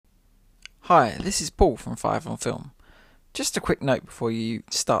Hi, this is Paul from Five on Film. Just a quick note before you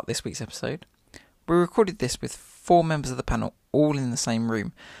start this week's episode. We recorded this with 4 members of the panel all in the same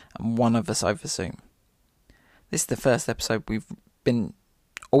room and one of us over Zoom. This is the first episode we've been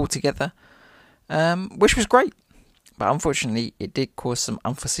all together, which was great, but unfortunately it did cause some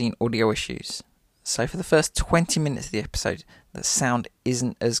unforeseen audio issues. So for the first 20 minutes of the episode, the sound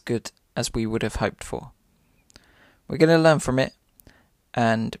isn't as good as we would have hoped for. We're going to learn from it,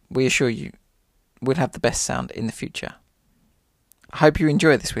 and we assure you we'll have the best sound in the future. I hope you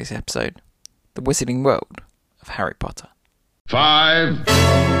enjoy this week's episode, The Wizarding World of Harry Potter. 5,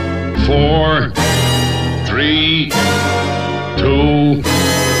 4, 3, 2,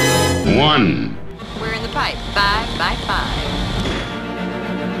 1. We're in the pipe, 5 by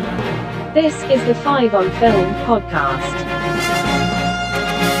 5. This is the Five on Film podcast.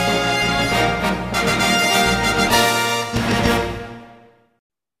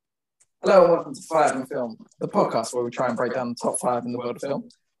 Hello and welcome to Five on Film, the podcast where we try and break down the top 5 in the world of film.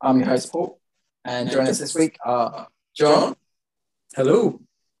 I'm your host Paul, and joining us this week are John. Hello.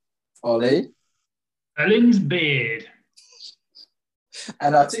 Ollie. Ellen's beard.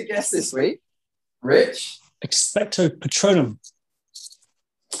 And our 2 guests this week, Rich. Expecto Patronum.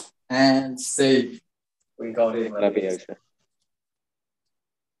 And Steve. Wingardium Leviosa.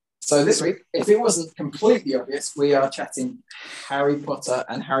 So this week, if it wasn't completely obvious, we are chatting Harry Potter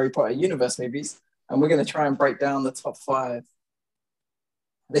and Harry Potter universe movies, and we're going to try and break down the top 5.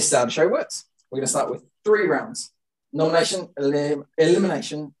 This is how the show works. We're going to start with 3 rounds: nomination,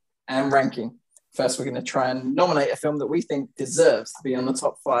 elimination, and ranking. First, we're going to try and nominate a film that we think deserves to be on the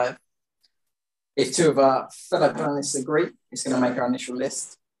top 5. If 2 of our fellow panelists agree, it's going to make our initial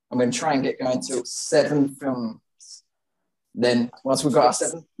list. I'm going to try and get going to 7 films. Then, once we've got our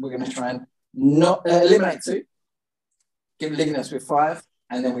 7, we're going to try and eliminate 2, leaving us with 5,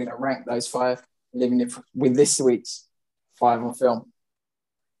 and then we're going to rank those 5, leaving it with this week's 5 on film.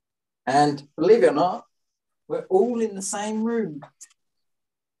 And believe it or not, we're all in the same room.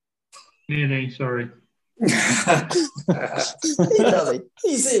 Nearly, sorry.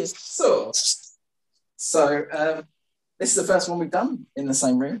 He's here. So, this is the first one we've done in the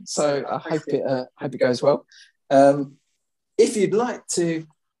same room. So I hope it goes well. If you'd like to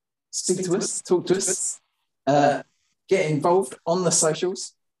speak to us, talk to us, get involved on the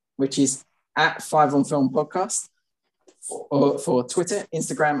socials, which is at Five on Film Podcast for Twitter,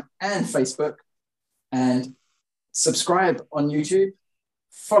 Instagram, and Facebook, and subscribe on YouTube.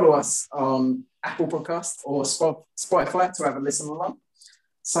 Follow us on Apple Podcasts or Spotify to have a listen along.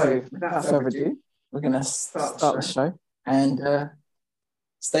 So without further ado, we're going to start the show. And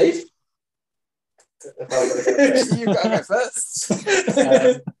Steve? You got to go first.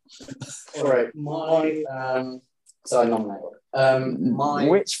 All right, so I nominated.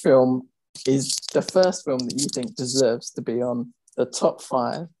 Which film is the first film that you think deserves to be on the top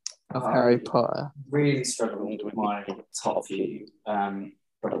 5 of Harry Potter? Really struggling with my top few,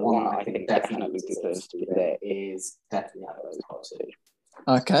 but the one that I think definitely deserves to be there is definitely Harry Potter.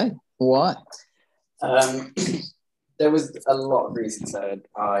 Okay, why? There was a lot of reasons that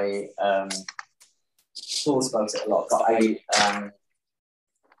I thought about it a lot, but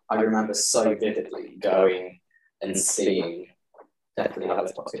I remember so vividly going and seeing definitely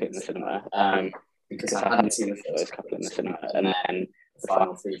Harry Potter in the cinema, because I hadn't seen the first couple in the cinema, and then the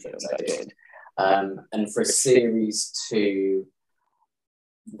final 3 films I did. And for a series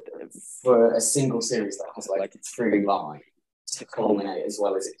for a single series that has like a through line to culminate as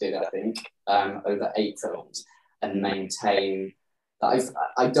well as it did, I think, over 8 films, and maintain that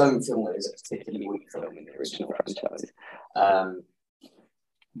I don't feel it was a particularly weak film in the original franchise.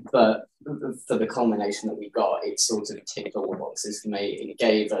 But for the culmination that we got, it sort of ticked all the boxes for me. It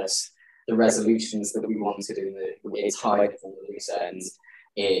gave us the resolutions that we wanted it tied all the loose ends.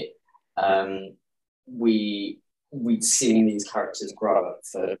 We'd seen these characters grow up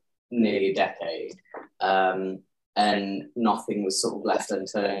for nearly a decade, and nothing was sort of left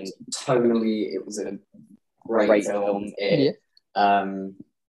unturned. Tonally, it was a great film.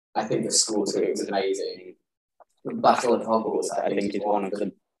 I think the score to it was amazing. The Battle of Hogwarts, I think, is one of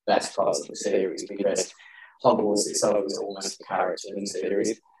the best parts of the series, because Hogwarts itself is almost a character in the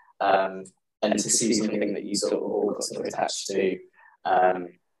series, and to see something that you sort of all got sort of attached to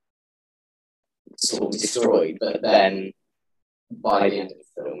sort of destroyed, but then by the end of the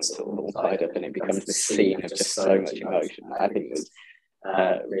film it's sort of all tied up and it becomes the scene of just so much emotion. I think it was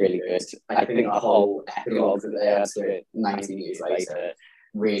really good. I think the whole epilogue that they had to it 19 years later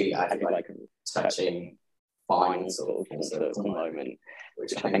really, I feel like, touching, fine sort of moment,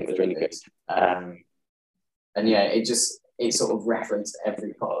 which I think was really good. And yeah, it it sort of referenced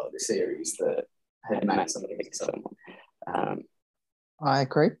every part of the series that had meant something to someone. I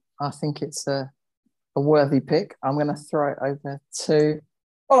agree. I think it's a worthy pick. I'm going to throw it over to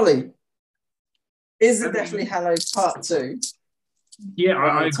Ollie. Is it Deathly Hallows Part 2? Yeah,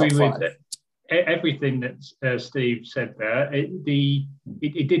 I agree with five? everything that Steve said there. It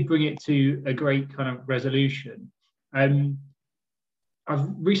did bring it to a great kind of resolution. I've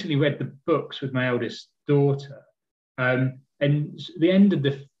recently read the books with my eldest daughter, and the end of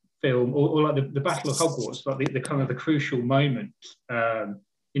the film, or like the Battle of Hogwarts, like the kind of the crucial moment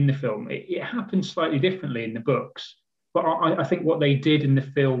in the film, it happened slightly differently in the books, but I think what they did in the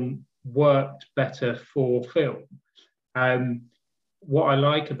film worked better for film. What I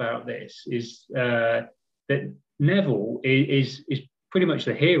like about this is that Neville is pretty much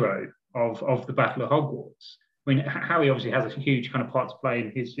the hero of the Battle of Hogwarts. I mean, Harry obviously has a huge kind of part to play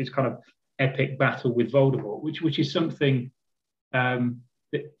in his kind of epic battle with Voldemort, which is something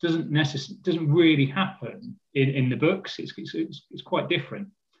that doesn't really happen in the books. It's quite different,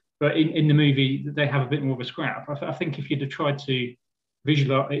 but in the movie they have a bit more of a scrap. I think if you'd have tried to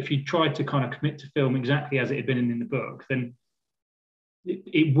visualize, if you tried to kind of commit to film exactly as it had been in the book, then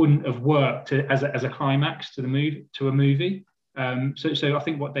it wouldn't have worked as a climax to a movie. So I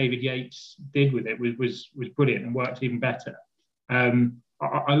think what David Yates did with it was brilliant and worked even better.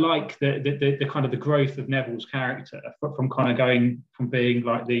 I like the kind of the growth of Neville's character from kind of going from being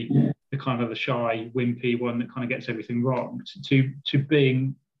like the kind of the shy, wimpy one that kind of gets everything wrong to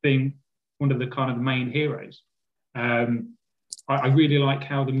being one of the kind of the main heroes. I really like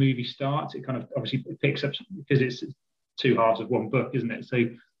how the movie starts. It kind of obviously picks up because it's two halves of one book, isn't it? So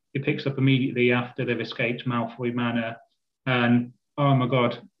it picks up immediately after they've escaped Malfoy Manor, and oh my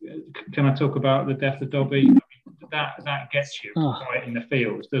God, can I talk about the death of Dobby? That gets you right in the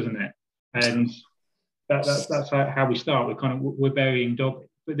feels, doesn't it? And that's how we start. We're burying Dobby,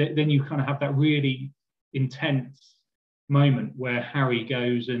 but then you kind of have that really intense moment where Harry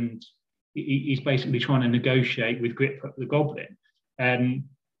goes and he's basically trying to negotiate with Griphook the Goblin, and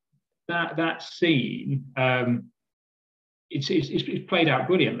that scene. It's played out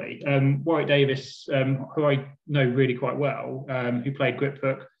brilliantly. Warwick Davis, who I know really quite well, who played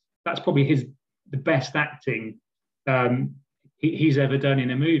Griphook, that's probably the best acting he's ever done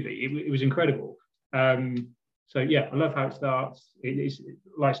in a movie. It was incredible. So yeah, I love how it starts. It's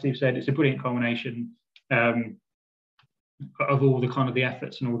like Steve said, it's a brilliant culmination of all the kind of the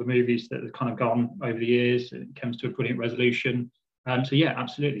efforts and all the movies that have kind of gone over the years. It comes to a brilliant resolution. So yeah,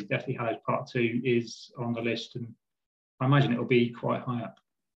 absolutely, Deathly Hallows Part 2 is on the list, and I imagine it'll be quite high up.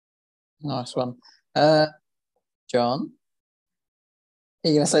 Nice one. John, are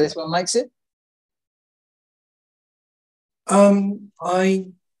you going to say this one makes it? I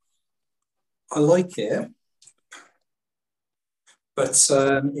like it, but it's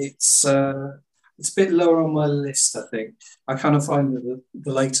a bit lower on my list, I think. I kind of find that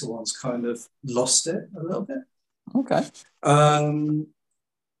the later ones kind of lost it a little bit. Okay.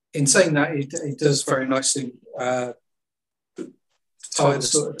 In saying that, it does very nicely tie all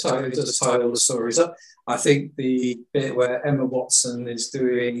the stories up. I think the bit where Emma Watson is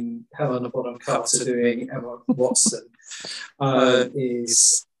doing Helena Bonham Carter doing Emma Watson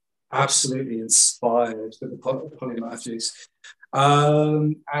is absolutely inspired with the Polly Matthews.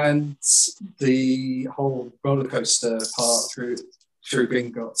 And the whole roller coaster part through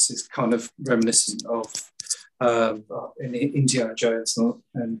Gringotts is kind of reminiscent of in Indiana Jones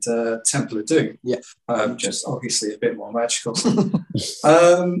and Temple of Doom. Yeah. Just obviously a bit more magical.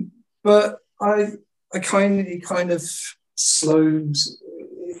 But it kind of slows.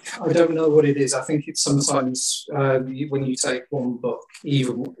 I don't know what it is. I think it's sometimes when you take one book,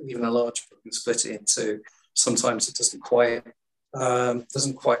 even a large book, and split it into, sometimes it doesn't quite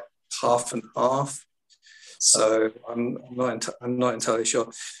half and half. So I'm not entirely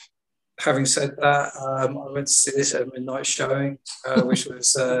sure. Having said that, I went to see this at a midnight showing, which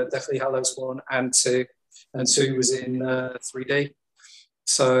was Deathly Hallows 1 and 2, and 2 was in 3D.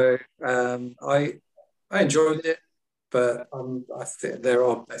 So I enjoyed it, but I think there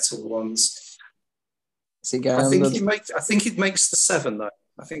are better ones. I think it makes the 7 though.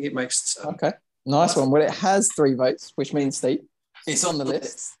 I think it makes the 7. Okay, nice one. Well, it has 3 votes, which means Steve, it's on the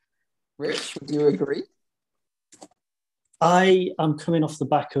list. Rich, would you agree? I am coming off the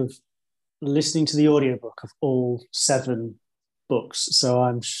back of listening to the audiobook of all 7 books, so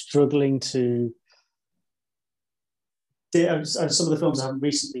I'm struggling to. Some of the films I haven't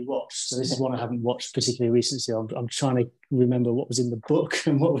recently watched, so this is one I haven't watched particularly recently. So I'm trying to remember what was in the book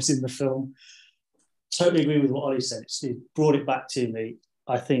and what was in the film. Totally agree with what Ollie said. It brought it back to me.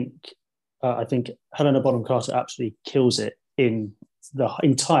 I think I think Helena Bonham Carter absolutely kills it in the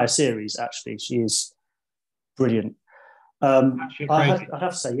entire series. Actually, she is brilliant. I'd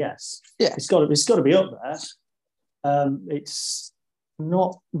have to say yes. Yeah, it's got to be up there. It's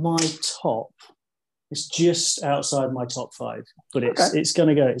not my top. It's just outside my top 5, but it's going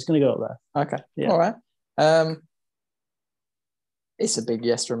to go up there. Okay. Yeah. All right. It's a big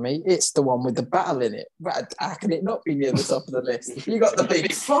yes from me. It's the one with the battle in it. How can it not be near the top of the list? You got the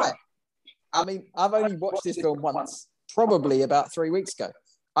big fight. I mean, I've only watched this film once, probably about 3 weeks ago.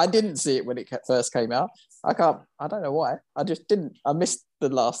 I didn't see it when it first came out. I don't know why. I just didn't. I missed the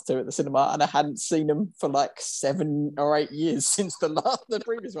last 2 at the cinema, and I hadn't seen them for like 7 or 8 years since the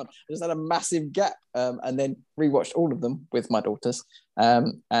previous one. I just had a massive gap, and then rewatched all of them with my daughters,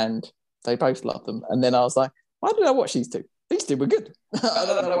 and they both loved them. And then I was like, why did I watch these 2? These 2 were good. I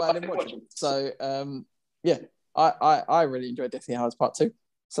don't know why I didn't watch them. So yeah, I really enjoyed Deathly Hallows Part 2.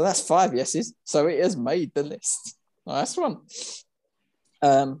 So that's 5 yeses. So it has made the list. Nice one.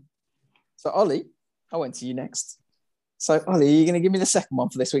 So Ollie, I went to you next. So Ollie, are you going to give me the second one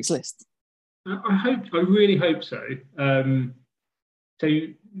for this week's list? I really hope so. From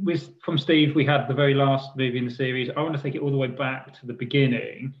Steve, we had the very last movie in the series. I want to take it all the way back to the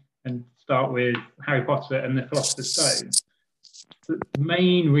beginning and start with Harry Potter and the Philosopher's Stone. The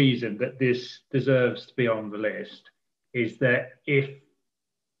main reason that this deserves to be on the list is that if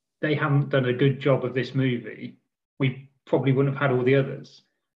they haven't done a good job of this movie, we probably wouldn't have had all the others.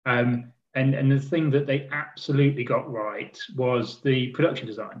 And the thing that they absolutely got right was the production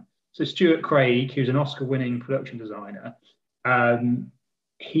design. So Stuart Craig, who's an Oscar-winning production designer,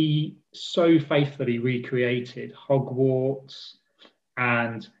 he so faithfully recreated Hogwarts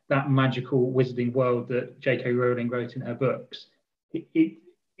and that magical wizarding world that J.K. Rowling wrote in her books.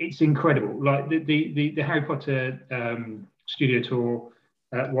 It's incredible. Like the Harry Potter studio tour,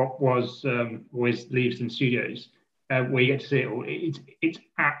 what was always Leavesden Studios, where you get to see it all. It's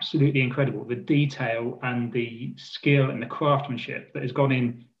absolutely incredible. The detail and the skill and the craftsmanship that has gone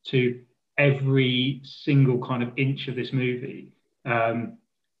into every single kind of inch of this movie.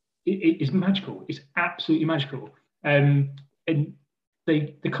 It is magical. It's absolutely magical. And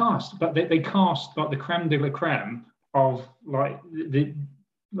the cast, but they cast like the creme de la creme of like the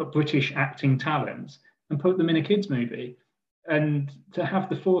British acting talents and put them in a kids movie. And to have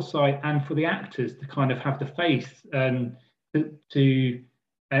the foresight and for the actors to kind of have the faith and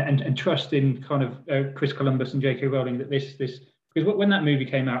and trust in kind of Chris Columbus and J.K. Rowling that this because when that movie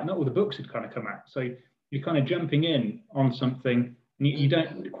came out, not all the books had kind of come out, so you're kind of jumping in on something and you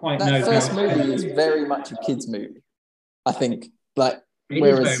don't quite know. That first movie is very much a kids movie, I think. Like it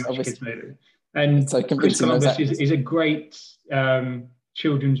is very much a kids movie, and so Chris Columbus is a great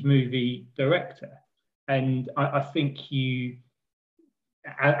children's movie director. And I think you,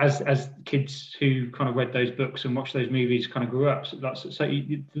 as kids who kind of read those books and watched those movies, kind of grew up.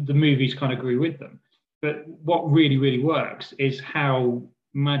 The movies kind of grew with them. But what really, really works is how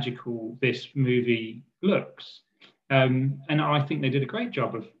magical this movie looks. And I think they did a great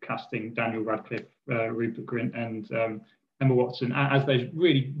job of casting Daniel Radcliffe, Rupert Grint, and Emma Watson as those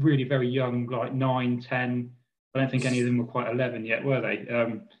really, really very young, like 9, 10. I don't think any of them were quite 11 yet, were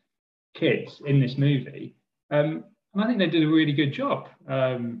they? Kids in this movie, and I think they did a really good job,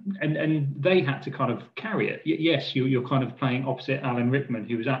 and they had to kind of carry it. Yes, you're kind of playing opposite Alan Rickman,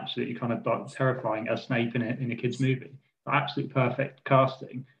 who was absolutely kind of like terrifying as Snape in a kids movie, absolutely perfect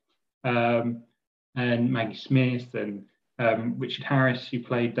casting, and Maggie Smith and Richard Harris, who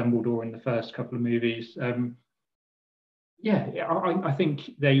played Dumbledore in the first couple of movies. I think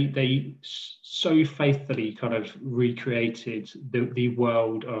they so faithfully kind of recreated the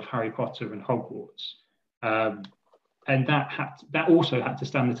world of Harry Potter and Hogwarts, and that also had to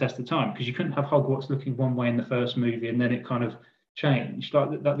stand the test of time, because you couldn't have Hogwarts looking one way in the first movie and then it kind of changed.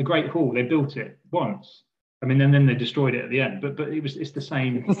 Like the Great Hall, they built it once, I mean, and then they destroyed it at the end, but it's the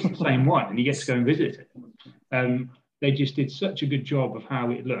same one, and you get to go and visit it. They just did such a good job of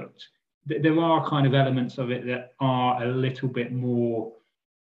how it looked. There are kind of elements of it that are a little bit more,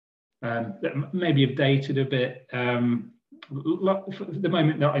 that maybe have dated a bit. Like the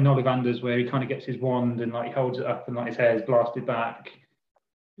moment that in Ollivanders where he kind of gets his wand and like he holds it up and like his hair is blasted back,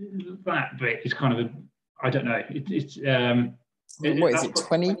 that bit is kind of I don't know. What is it?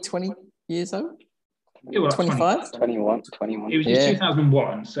 20 years old? Yeah, well, 25? 21. It was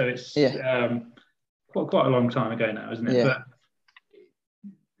 2001, so it's quite a long time ago now, isn't it? Yeah.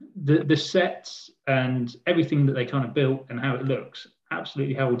 But the sets and everything that they kind of built and how it looks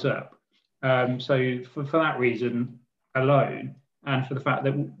absolutely holds up. So for that reason alone, and for the fact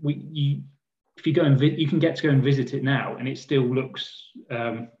that if you go and you can get to go and visit it now, and it still looks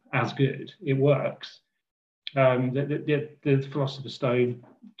as good. It works. The Philosopher's Stone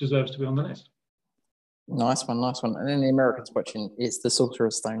deserves to be on the list. Nice one. And then the Americans watching, it's the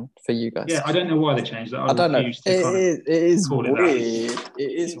Sorcerer's Stone for you guys. Yeah, I don't know why they changed that. I don't know. It is call it weird.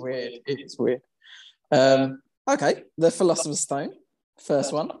 It is weird. Okay, the Philosopher's Stone,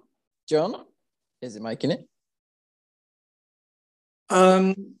 first one. John, is it making it?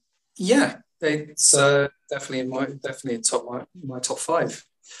 Yeah, it's definitely in my top five.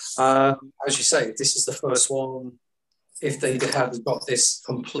 As you say, this is the first one. If they hadn't got this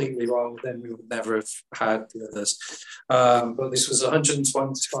completely wrong, then we would never have had the others. But this was a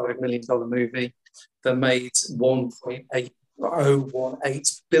 $125 million movie that made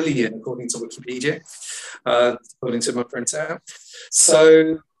 $1.8018 billion, according to Wikipedia, according to my printout.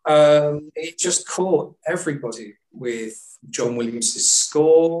 So it just caught everybody with John Williams'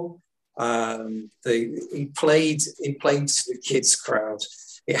 score. He played to the kids' crowd.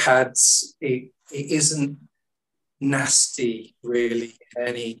 It isn't nasty really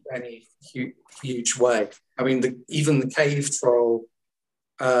in any huge way. I mean, even the cave troll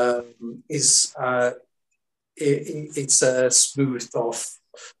is it's smoothed off.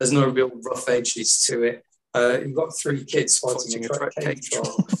 There's no real rough edges to it. You've got three kids fighting a cave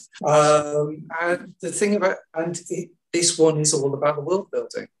troll. And the thing about this one is all about the world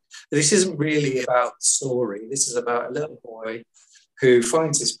building. This isn't really about the story. This is about a little boy who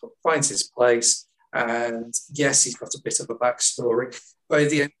finds his place. And yes, he's got a bit of a backstory, but at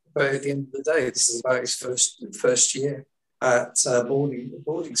the end of the day, this is about his first year at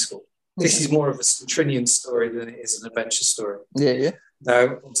boarding school. This is more of a Centrinian story than it is an adventure story. Yeah.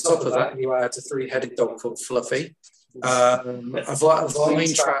 Now, on top of that, you add a three-headed dog called Fluffy, a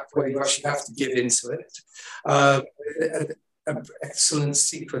vine trap where you actually have to give into it, an excellent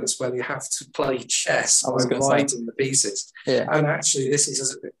sequence where you have to play chess by dividing the pieces. Yeah. And actually, this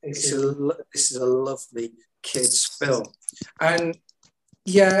is a lovely kids' film. And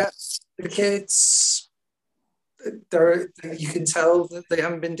yeah, the kids, you can tell that they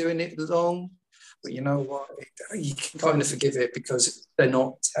haven't been doing it long, but you know what? You can kind of forgive it because they're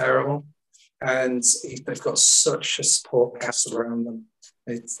not terrible, and they've got such a support cast around them.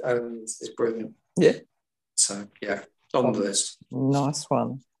 It's brilliant. Yeah. So yeah. On the list. Nice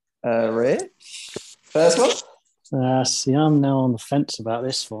one. Rich, first one? See, I'm now on the fence about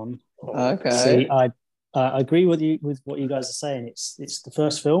this one. Okay. See, I agree with what you guys are saying. It's the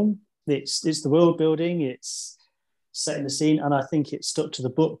first film. It's the world building. It's setting the scene, and I think it stuck to the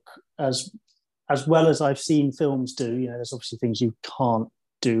book as well as I've seen films do. You know, there's obviously things you can't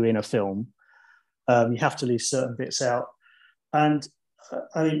do in a film. You have to leave certain bits out, and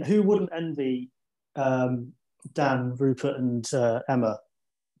I mean, who wouldn't envy Dan, Rupert, and Emma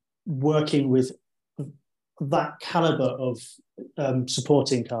working with that caliber of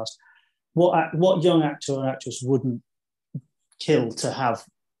supporting cast? What young actor or actress wouldn't kill to have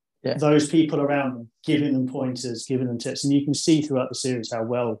those people around them, giving them pointers, giving them tips? And you can see throughout the series how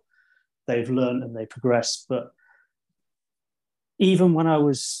well they've learned and they progress. But even when I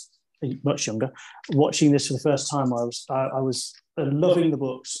was much younger, watching this for the first time, I was loving the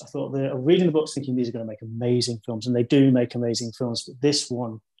books. I thought reading the books, thinking these are going to make amazing films, and they do make amazing films. But this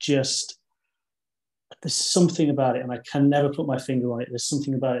one, just there's something about it, and I can never put my finger on it. There's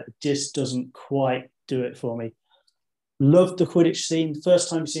something about it that just doesn't quite do it for me. Loved the Quidditch scene. First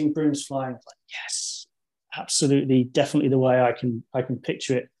time seeing brooms flying, like yes, absolutely, definitely the way I can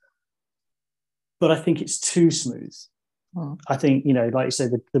picture it. But I think it's too smooth. I think, you know, like you say,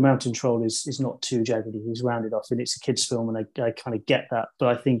 the Mountain Troll is not too jaggedy. He's rounded off, and it's a kid's film, and I kind of get that. But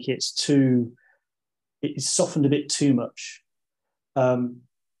I think it's softened a bit too much. And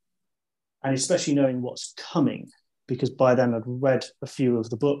especially knowing what's coming, because by then I'd read a few of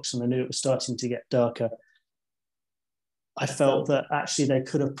the books and I knew it was starting to get darker. I felt that actually they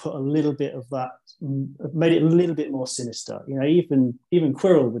could have put a little bit of that, made it a little bit more sinister. You know, even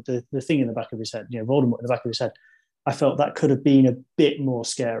Quirrell with the thing in the back of his head, you know, Voldemort in the back of his head. I felt that could have been a bit more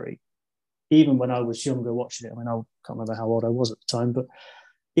scary, even when I was younger watching it. I mean, I can't remember how old I was at the time, but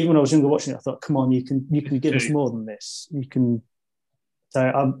even when I was younger watching it, I thought, "Come on, you can give us more than this. You can."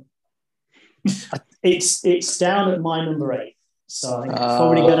 So it's down at my number 8. So I think I'm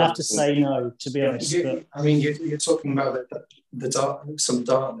probably going to have to say no, to be honest. I mean, you're talking about some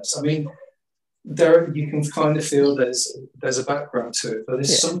darkness. I mean, you can kind of feel there's a background to it, but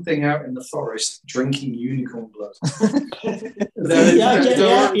there's something out in the forest drinking unicorn blood.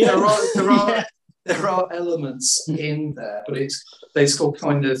 There are elements in there, but it's all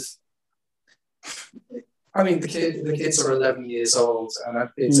kind of. I mean, the kids are 11 years old, and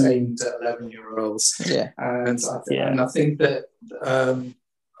it's aimed at 11-year-olds. Yeah, and I think that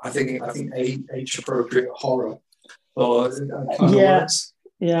I think age appropriate horror. Or yeah,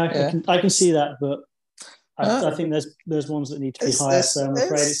 I can see that, but I think there's ones that need to be higher. So I'm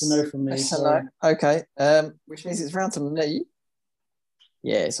afraid it's a no from me. Hello. Okay. Which means it's round to me.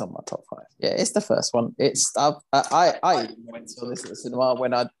 Yeah, it's on my top 5. Yeah, it's the first one. It's I went to this at the cinema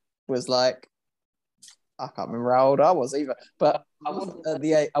when I was like, I can't remember how old I was either, but I wasn't at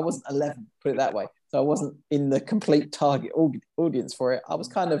the age, I wasn't 11, put it that way. So I wasn't in the complete target audience for it. I was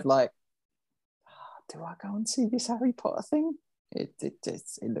kind of like, do I go and see this Harry Potter thing? It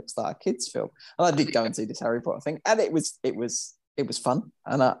looks like a kids' film, and I did go and see this Harry Potter thing, and it was fun,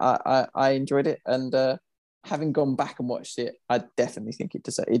 and I enjoyed it. And having gone back and watched it, I definitely think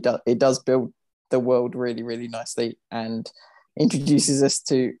it does build the world really, really nicely, and introduces us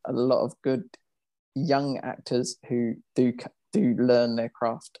to a lot of good young actors who do learn their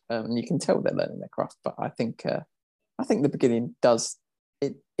craft. And you can tell they're learning their craft. But I think the beginning does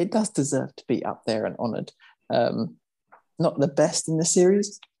deserve to be up there and honoured. Not the best in the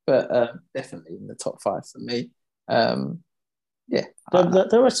series, but definitely in the top 5 for me. Yeah,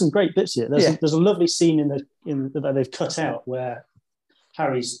 there are some great bits here. There's a lovely scene that they've cut out where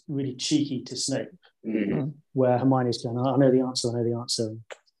Harry's really cheeky to Snape, where Hermione's going, I know the answer. And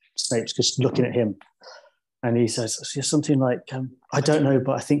Snape's just looking at him, and he says something like, I don't know,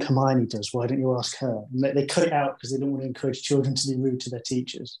 but I think Hermione does. Why don't you ask her? And they cut it out because they don't want to encourage children to be rude to their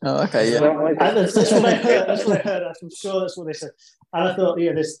teachers. Oh, okay, yeah. That's what I heard. I'm sure that's what they said. And I thought,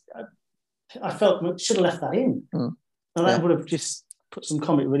 I felt we should have left that in. And that would have just put some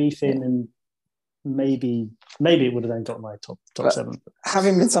comic relief in, and maybe it would have then got my top 7.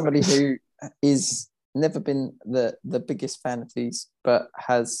 Having been somebody who is never been the biggest fan of these, but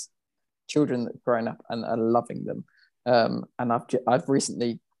has children that have grown up and are loving them, and I've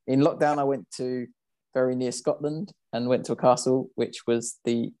recently, in lockdown, I went to very near Scotland and went to a castle which was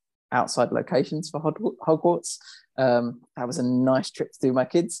the outside locations for Hogwarts. That was a nice trip to do with my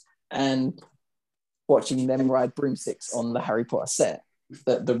kids, and watching them ride broomsticks on the Harry Potter set,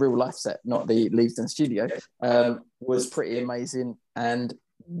 the real life set, not the Leavesden studio, was pretty amazing. And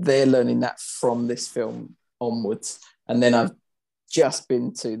they're learning that from this film onwards. And then I've just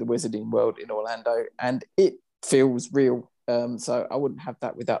been to the Wizarding World in Orlando, and it feels real. So I wouldn't have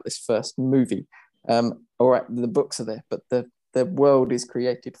that without this first movie. All right, the books are there, but the world is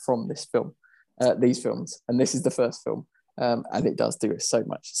created from this film, these films, and this is the first film. And it does do so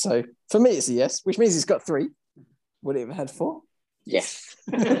much. So for me, it's a yes, which means it's got 3. Would it have had 4? Yes,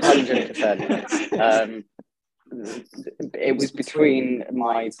 100%. It was between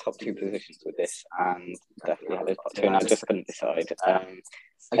my top 2 positions with this, and definitely had a top 2, and I just couldn't decide.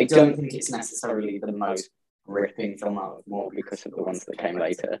 I don't think it's necessarily the most gripping film out of more because of the ones that came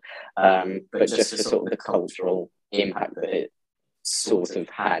later, but just for sort of the cultural impact that it sort of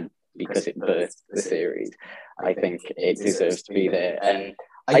had because it birthed the series. I think it deserves to be there, and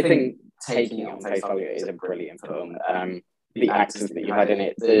I think taking it on face value is a brilliant film. The actors that you had in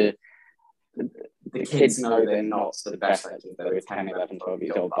it, the kids know they're not the best actors. They're 10, 11, 12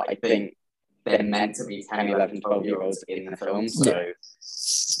 years old, but I think they're meant to be 10, 11, 12-year-olds in the film, so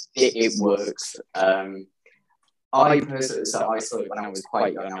it works. I personally, so I saw it when I was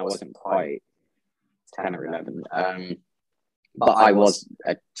quite young. I wasn't quite 10 or 11. But I was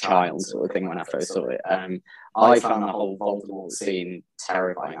a child sort of thing when I first saw it. I found the whole Voldemort scene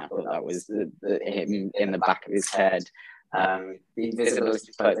terrifying. I thought that was him in the back of his head. The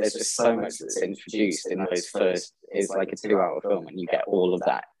invisibility, but there's just so much that's introduced in those first. It's like a 2-hour film, and you get all of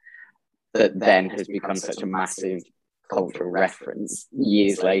that then has become such a massive cultural reference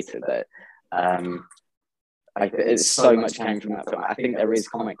years later that it's so much came from that film. I think there is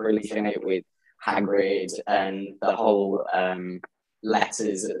comic relief in it with Hagrid and the whole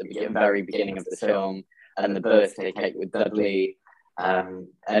letters at the very beginning of the film, and the birthday cake with Dudley,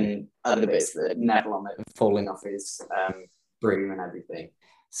 and other bits that Neville on it falling off his broom and everything.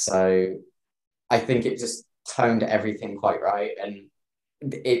 So I think it just toned everything quite right, and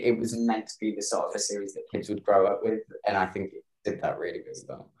it was meant to be the sort of a series that kids would grow up with, and I think it did that really, really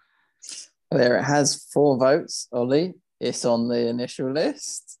well. There it has 4 votes, Ollie. It's on the initial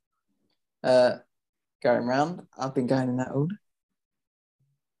list. Going round. I've been going in that order.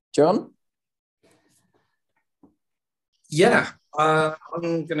 John? Yeah, I'm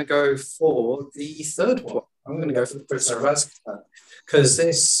going to go for the third one. I'm going to go for the Prisoner of Azkaban, because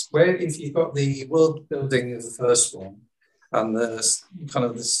if you've got the world building of the first one and the kind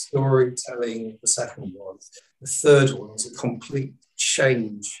of the storytelling of the second one, the third one is a complete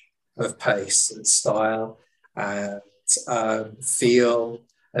change of pace and style and feel.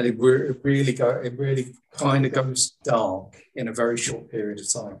 and it really kind of goes dark in a very short period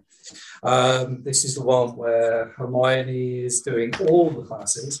of time. This is the one where Hermione is doing all the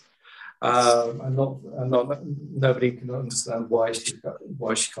classes, and nobody can understand why she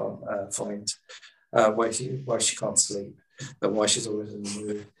can't find why she can't sleep, and why she's always in the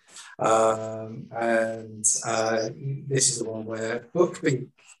mood. And this is the one where Buckbeak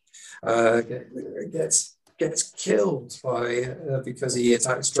gets killed by because he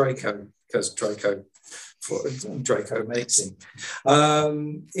attacks Draco, because Draco makes him.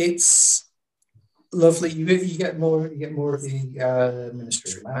 It's lovely. You get more of the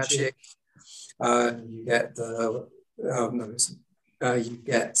Ministry of Magic. You get you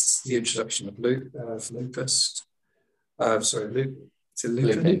get the introduction of Lupus.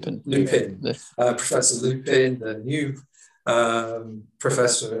 Lupin. Professor Lupin, the new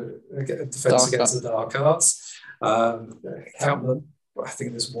Professor Defense Against the Dark Arts. Count them. I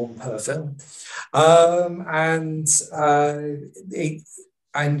think there's one per film. And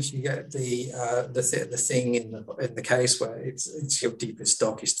you get the thing in the case where it's your deepest,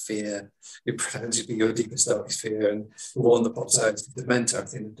 darkest fear. It pretends to be your deepest, darkest fear, and the one that pops out is the Dementor. I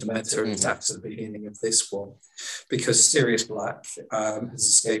think the Dementor attacks at the beginning of this one because Sirius Black has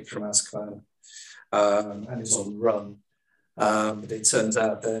escaped from Azkaban and is on the run. But it turns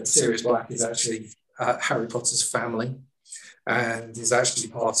out that Sirius Black is actually Harry Potter's family and is actually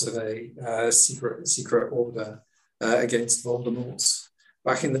part of a secret order against Voldemort.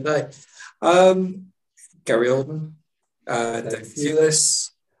 Back in the day, Gary Oldman, Dave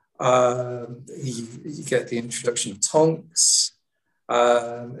Thewlis, you get the introduction of Tonks.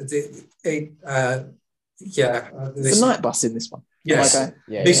 There's a night bus in this one. Yes, okay.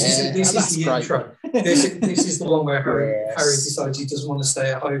 This is the intro. This is the one where Harry decides he doesn't want to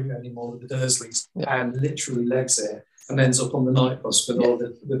stay at home anymore with the Dursleys and literally legs it. And ends up on the night bus with all the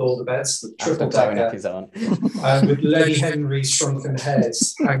beds, the triple decker, with Lenny Henry's shrunken head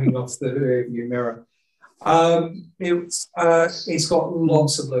hanging off the rearview mirror. It's got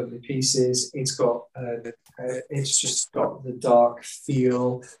lots of lovely pieces. It's just got the dark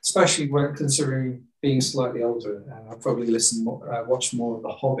feel, especially when considering being slightly older. I've probably watched more of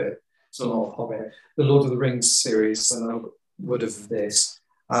The Hobbit, so not Hobbit, the Lord of the Rings series than I would of this.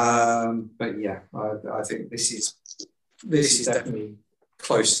 But yeah, I think this is definitely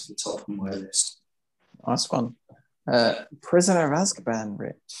close to the top of my list. Nice one. Prisoner of Azkaban,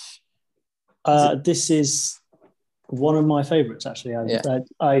 Rich. This is one of my favourites, actually. I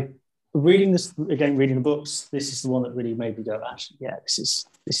reading the books. This is the one that really made me go, actually, yeah, this is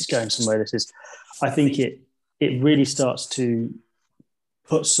going somewhere. I think it really starts to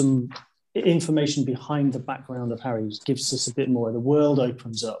put some information behind the background of Harry. It gives us a bit more. The world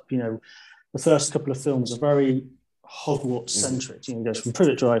opens up. You know, the first couple of films are very Hogwarts centric. You know, it goes from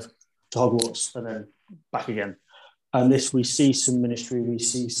Privet Drive to Hogwarts and then back again. And this, we see some ministry. We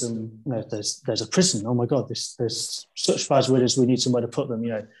see some. You know, there's a prison. Oh my God! There's such buzzwords. We need somewhere to put them.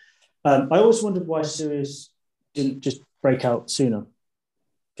 You know, I always wondered why Sirius didn't just break out sooner,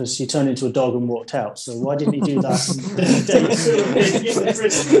 because he turned into a dog and walked out. So why didn't he do that?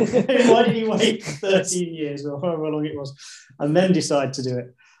 Why did he wait 13 years or however long it was, and then decide to do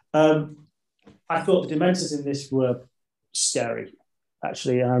it? I thought the Dementors in this were scary,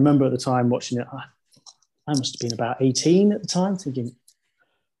 actually. And I remember at the time watching it, I must have been about 18 at the time, thinking,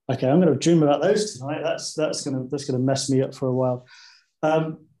 okay, I'm going to dream about those tonight. That's going to mess me up for a while.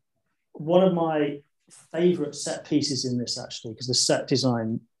 One of my favourite set pieces in this, actually, because the set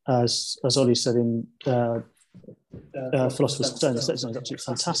design, as Ollie said in Philosopher's Stone, the set design is absolutely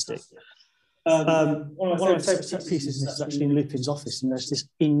fantastic. One of my favourite set pieces in this is actually in Lupin's office, and there's this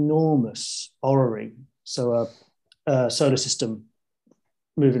enormous orrery, so a solar system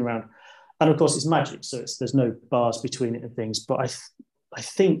moving around, and of course it's magic, so there's no bars between it and things. But I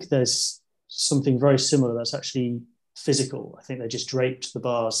think there's something very similar that's actually physical. I think they just draped the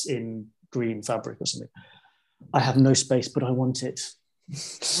bars in green fabric or something. I have no space, but I want it.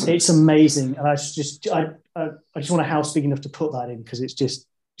 It's amazing, and I just want a house big enough to put that in, because it's just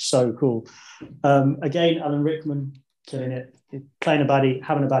so cool. Again, Alan Rickman killing it, playing a baddie,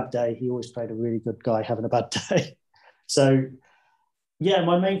 having a bad day. He always played a really good guy having a bad day. So yeah,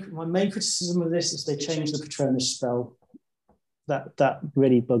 my main criticism of this is they changed the Patronus spell. That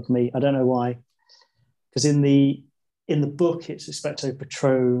really bugged me. I don't know why, because in the book it's Expecto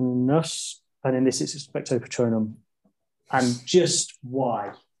Patronus, and in this it's Expecto Patronum. And just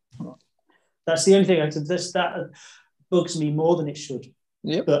why? That's the only thing. That bugs me more than it should.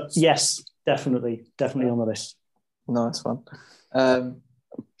 Yep. But yes, definitely on the list. Nice one.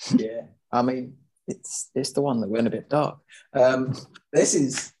 Yeah, I mean, it's the one that went a bit dark. This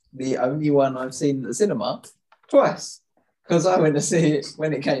is the only one I've seen at the cinema twice, because I went to see it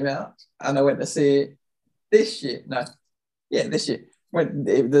when it came out, and I went to see it this year. This year, when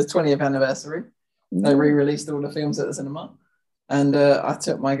the 20th anniversary, they re-released all the films at the cinema, and I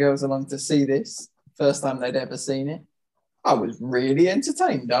took my girls along to see this. First time they'd ever seen it. I was really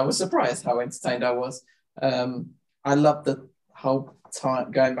entertained. I was surprised how entertained I was. I loved the whole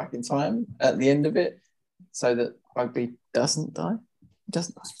time going back in time at the end of it, so that Bugby doesn't die.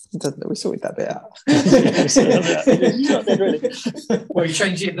 Doesn't we sorted that bit out? Well, you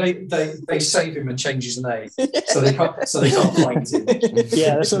change it. They save him and change his name, so they can't find him.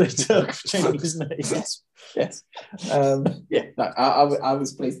 Yeah, that's what they took. Changing his name. Yes. I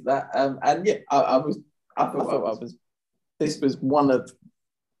was pleased with that. And yeah, I thought this was one of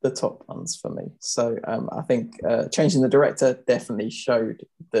the top ones for me. So I think changing the director definitely showed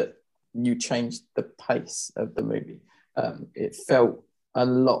that you changed the pace of the movie. It felt a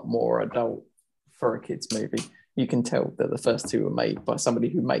lot more adult for a kids movie. You can tell that the first two were made by somebody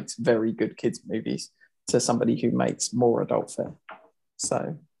who makes very good kids movies to somebody who makes more adult film.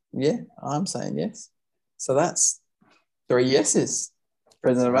 So yeah, I'm saying yes. So that's 3 yeses.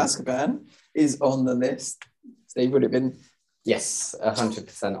 Prisoner of Azkaban is on the list. Steve, would it have been? Yes,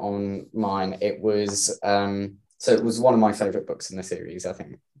 100% on mine. It was so it was one of my favourite books in the series, I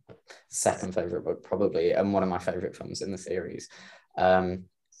think. Second favourite book probably, and one of my favourite films in the series.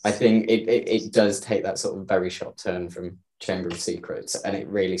 I think it does take that sort of very sharp turn from Chamber of Secrets, and it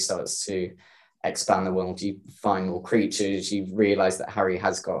really starts to expand the world. You find more creatures, you realise that Harry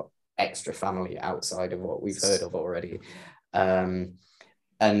has got extra family outside of what we've heard of already.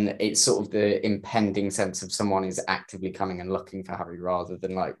 And it's sort of the impending sense of someone is actively coming and looking for Harry rather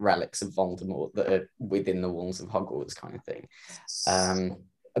than like relics of Voldemort that are within the walls of Hogwarts kind of thing.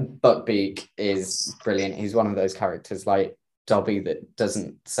 Buckbeak is brilliant. He's one of those characters like Dobby that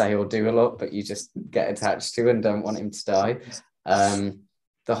doesn't say or do a lot, but you just get attached to and don't want him to die.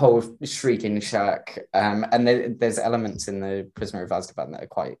 The whole Shrieking Shack, and there's elements in the Prisoner of Azkaban that are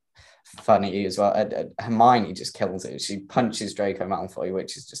quite funny as well. Hermione just kills it. She punches Draco Malfoy,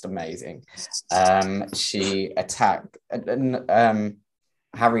 which is just amazing. She attacked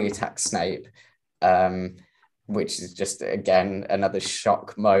Harry attacks Snape, which is just again another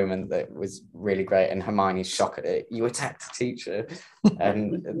shock moment that was really great. And Hermione's shock at it. You attacked the teacher,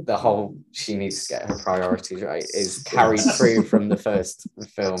 and the whole she needs to get her priorities right is carried through from the first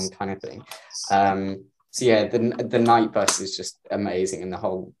film kind of thing. So yeah, the night bus is just amazing, and the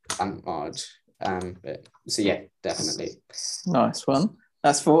whole Aunt Marge. So yeah, definitely. Nice one.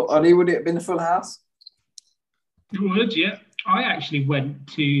 That's for Ollie. Would it have been a full house? It would, yeah. I actually went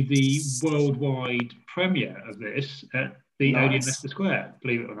to the worldwide premiere of this at the Odeon Leicester Square,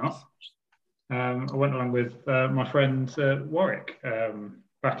 believe it or not. I went along with my friend Warwick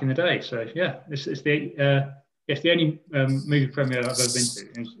back in the day. So yeah, it's the only movie premiere I've ever been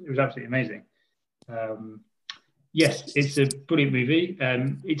to. It was absolutely amazing. Yes, it's a brilliant movie.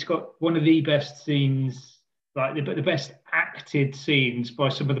 It's got one of the best scenes, like the best acted scenes by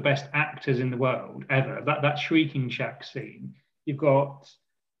some of the best actors in the world ever. That Shrieking Shack scene. You've got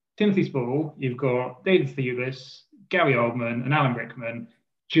Timothy Spall, you've got David Thewlis, Gary Oldman, and Alan Rickman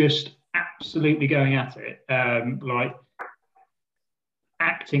just absolutely going at it, like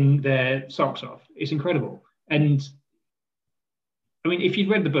acting their socks off. It's incredible. And I mean, if you've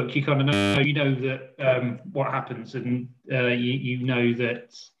read the book, you kind of know that what happens, and you know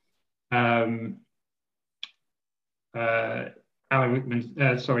that Alan Rickman,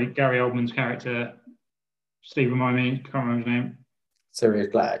 Gary Oldman's character, Steve, remind me, can't remember his name. Sirius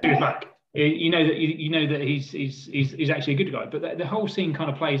Black. Sirius Black. You know that he's actually a good guy, but the whole scene kind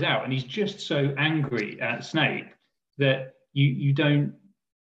of plays out, and he's just so angry at Snape that you don't.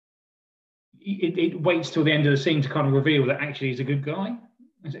 It waits till the end of the scene to kind of reveal that actually he's a good guy.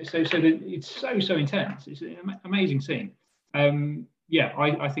 So it's so intense. It's an amazing scene. Yeah,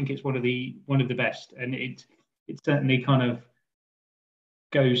 I think it's one of the best, and it certainly kind of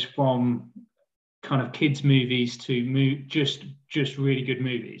goes from kind of kids movies to just really good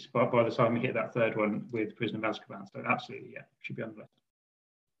movies. But by the time we hit that third one with Prisoner of Azkaban, so absolutely, yeah, should be on the list.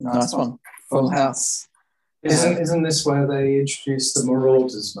 Nice one. Full house. Isn't this where they introduced the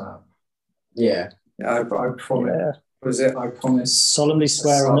Marauders map? Yeah. I promise. Yeah. Was it? I promise. Solemnly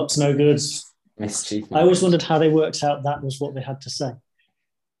swear I'm up to no good. Mischief. I always wondered how they worked out that was what they had to say,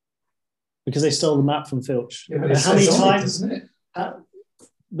 because they stole the map from Filch. Yeah, but how many times? Isn't it? But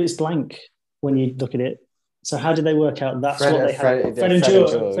it's blank when you look at it. So how did they work out that's what they had? Fred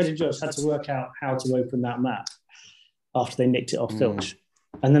and George had to work out how to open that map after they nicked it off Filch.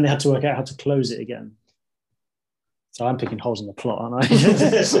 and then they had to work out how to close it again. So I'm picking holes in the plot, aren't I?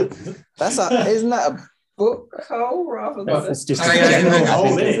 Isn't that a book hole rather than It's just Oh, a yeah, general yeah.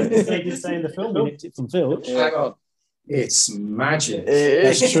 hole. They did say in the film, we nicked it from Filch. Hang on. It's magic.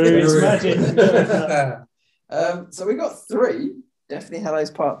 That's true. It's magic. So we got 3. Definitely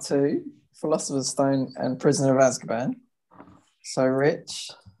Hallows Part 2, Philosopher's Stone, and Prisoner of Azkaban. So, Rich,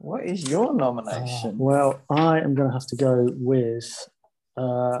 what is your nomination? Well, I am going to have to go with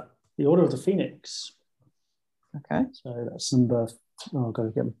The Order of the Phoenix. Okay. So that's number. Oh, I've got to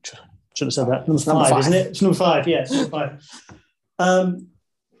get. Should have said that. Number Number 5, five. isn't it? It's number 5. Yeah, it's number 5.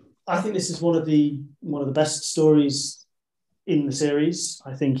 I think this is one of the best stories in the series.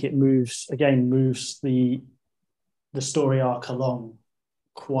 I think it moves the story arc along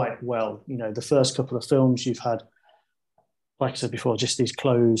quite well. You know, the first couple of films you've had, like I said before, just these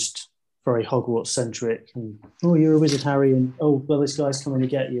closed, very Hogwarts centric, and oh, you're a wizard, Harry, and oh, well, this guy's coming to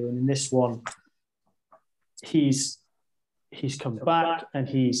get you. And in this one, he's come back and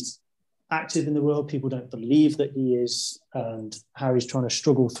he's active in the world. People don't believe that he is, and Harry's trying to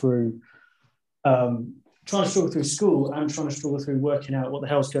struggle through school and trying to struggle through working out what the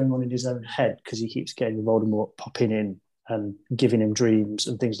hell's going on in his own head, because he keeps getting Voldemort popping in and giving him dreams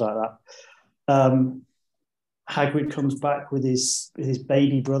and things like that. Hagrid comes back with his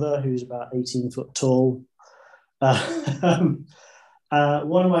baby brother, who's about 18 foot tall. One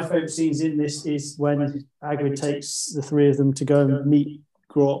of my favourite scenes in this is when Hagrid takes the 3 of them to go and meet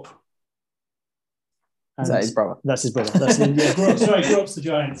Grop. Is that his brother? That's his brother. That's him. Yeah, Grop's the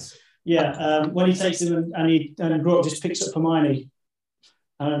giant. Yeah, when he takes him and Grop just picks up Hermione,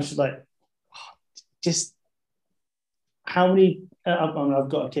 and I'm just like, just how many? I've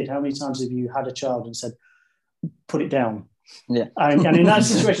got a kid. How many times have you had a child and said, "Put it down"? Yeah. And in that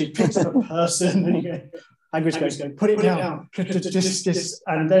situation, he picks up a person and Hagrid goes, "Put it down." Just,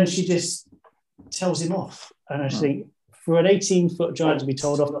 and then she just tells him off. And I just think, for an 18-foot giant to be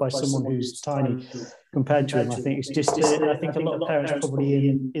told off by someone who's tiny compared to him, I think it's just. I think a lot of parents probably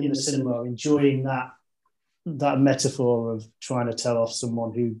in the cinema are enjoying that metaphor of trying to tell off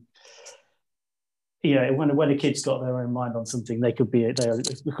someone who, you know, when a kid's got their own mind on something, they could be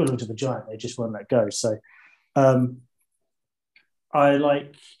equivalent of a giant. They just won't let go. So, I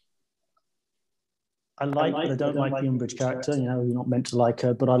like. I don't like the Umbridge character. You know, you're not meant to like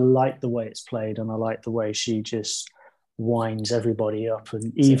her, but I like the way it's played, and I like the way she just winds everybody up,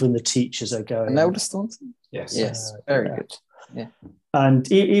 and even the teachers are going. Imelda Staunton? Yes. Very good. Yeah.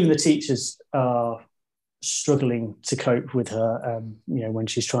 And even the teachers are struggling to cope with her. You know, when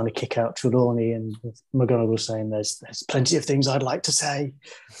she's trying to kick out Trelawney, and McGonagall saying, "There's plenty of things I'd like to say."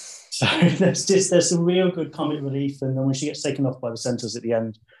 So there's some real good comic relief, and then when she gets taken off by the Centaurs at the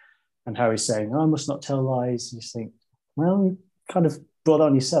end, and Harry's saying, "I must not tell lies," you just think, well, you kind of brought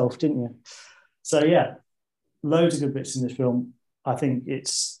on yourself, didn't you? So yeah, loads of good bits in this film. I think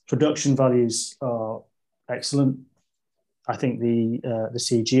its production values are excellent. I think the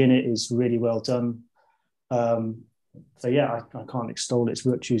CG in it is really well done. So yeah, I can't extol its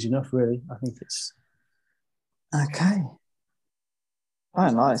virtues enough, really. I think it's... Okay. I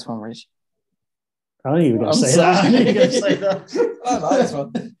don't like this one, Rich. I knew you were going to say that. I knew you were going to say that. I like this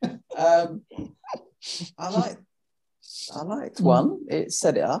one. I liked 1. It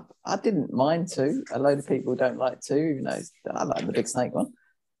set it up. I didn't mind 2. A load of people don't like 2, even though I like the big snake one.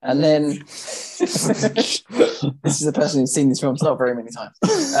 And then this is a person who's seen these films not very many times.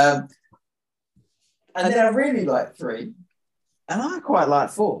 And then I really liked 3, and I quite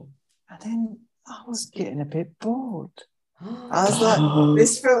liked 4. And then I was getting a bit bored. I was like,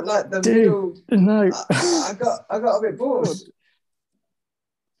 this felt like the middle. No, I got a bit bored.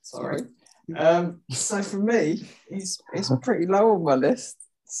 Sorry. So for me, it's pretty low on my list.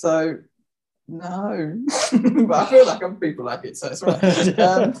 So no, but I feel like other people like it, so it's right.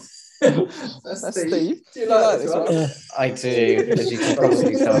 That's Steve. Do you like this one? Yeah. I do, as you can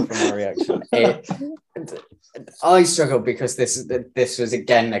probably tell from my reaction. I struggled because this was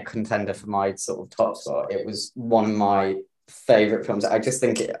again a contender for my sort of top spot. It was one of my favourite films. I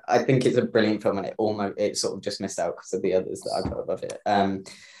think it's a brilliant film, and it sort of just missed out because of the others that I put above it.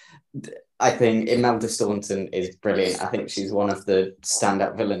 I think Imelda Staunton is brilliant. I think she's one of the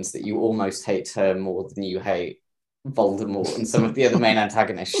standout villains that you almost hate her more than you hate Voldemort and some of the other main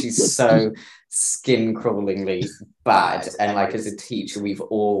antagonists. She's so skin-crawlingly bad, and like as a teacher, we've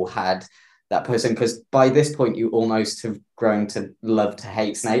all had that person, because by this point you almost have grown to love to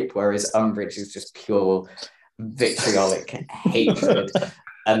hate Snape, whereas Umbridge is just pure vitriolic hatred.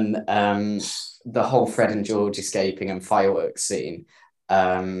 And the whole Fred and George escaping and fireworks scene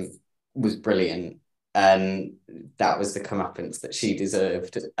was brilliant. and that was the comeuppance that she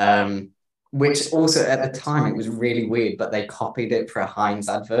deserved. Which also at the time it was really weird, but they copied it for a Heinz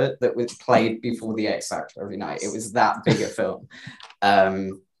advert that was played before the X Factor every night. It was that big a film.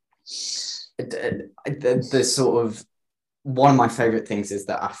 The sort of one of my favorite things is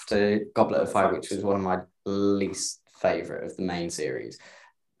that after Goblet of Fire, which was one of my least favorite of the main series,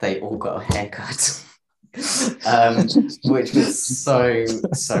 they all got a haircut. Which was so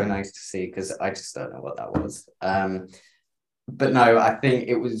nice to see, because I just don't know what that was. But no, I think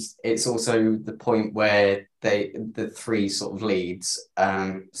it's also the point where the three sort of leads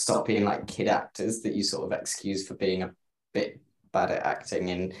stop being like kid actors that you sort of excuse for being a bit bad at acting,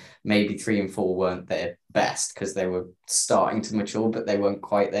 and maybe 3 and 4 weren't their best because they were starting to mature, but they weren't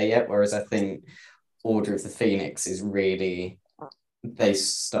quite there yet. Whereas I think Order of the Phoenix is really, they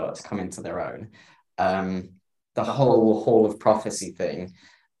start to come into their own. The whole Hall of Prophecy thing,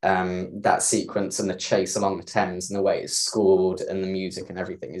 that sequence and the chase along the Thames and the way it's scored and the music and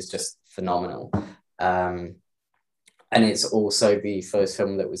everything is just phenomenal. And it's also the first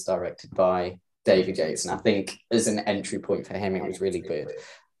film that was directed by David Yates, and I think as an entry point for him, it was really good.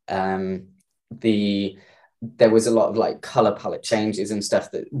 There was a lot of like color palette changes and stuff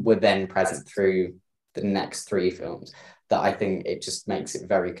that were then present through the next 3 films that I think it just makes it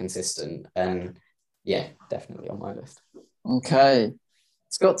very consistent, and yeah, definitely on my list. Okay,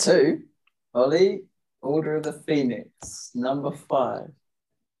 it's got 2. Ollie, Order of the Phoenix, number 5.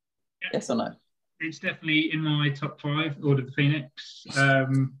 Yes or no? It's definitely in my top 5, Order of the Phoenix.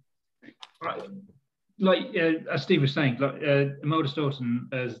 As Steve was saying, Imelda Staunton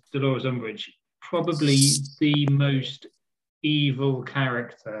as Dolores Umbridge, probably the most evil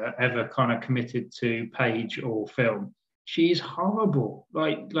character ever kind of committed to page or film. She is horrible.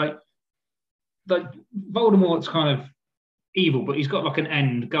 Like Voldemort's kind of evil, but he's got like an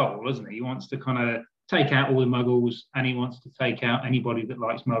end goal, doesn't he? He wants to kind of take out all the Muggles, and he wants to take out anybody that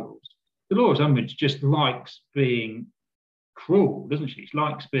likes Muggles. Dolores Umbridge just likes being cruel, doesn't she? She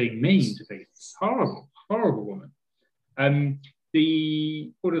likes being mean to people. Horrible woman.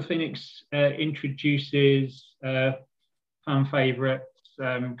 The Order of the Phoenix introduces fan favourite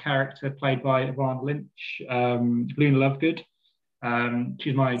character played by Evanna Lynch, Luna Lovegood.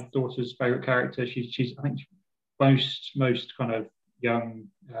 She's my daughter's favourite character. She's I think most kind of young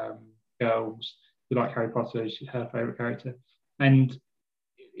girls who like Harry Potter, she's her favourite character. And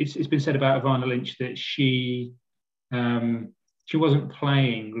it's been said about Evanna Lynch that she wasn't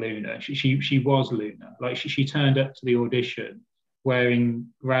playing Luna. She was Luna. Like she turned up to the audition wearing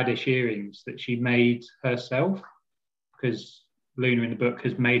radish earrings that she made herself, because Luna in the book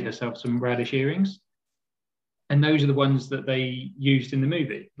has made herself some radish earrings. And those are the ones that they used in the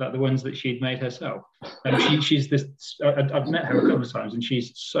movie, like the ones that she'd made herself. And she's this, I've met her a couple of times, and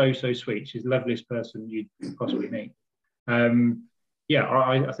she's so sweet. She's the loveliest person you'd possibly meet. I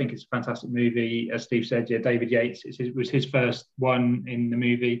think it's a fantastic movie. As Steve said, yeah, David Yates, it was his first one in the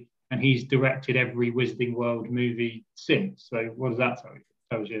movie, and he's directed every Wizarding World movie since. So what does that tell you?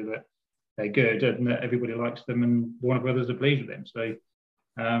 It tells you that they're good and that everybody likes them, and Warner Brothers are pleased with them. So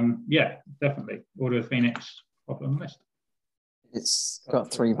definitely Order of the Phoenix up on the list. It's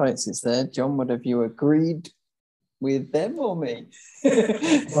got 3 votes. It's there. John, would have you agreed with them or me?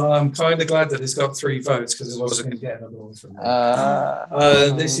 Well, I'm kind of glad that it's got 3 votes, because it wasn't going to get another one from me.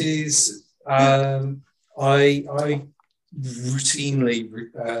 This is I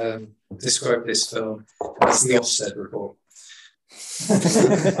routinely describe this film as the Ofsted report.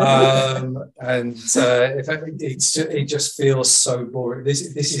 And in fact, it just feels so boring. This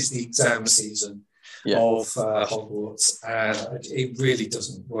is the exam season of Hogwarts, and it really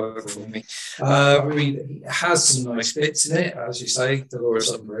doesn't work for me. I mean, it has some nice bits in it, as you say.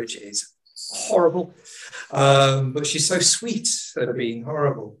 Dolores Umbridge is horrible, but she's so sweet at being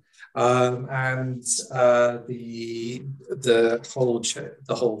horrible. And the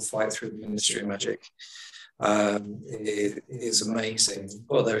whole fight through the Ministry of Magic is amazing,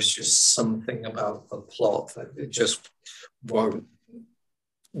 but there's just something about the plot that it just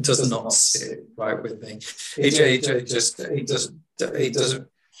does not sit right with me. It doesn't.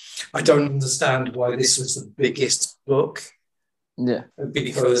 I don't understand why this was the biggest book. Yeah,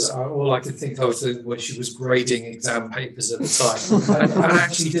 because all I could think of was when she was grading exam papers at the time, and I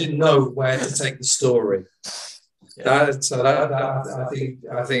actually didn't know where to take the story. I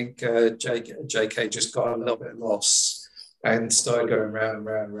think JK just got a little bit lost and started going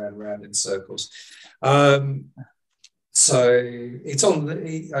round in circles. So it's on,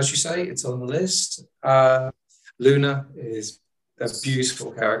 as you say, it's on the list. Luna is a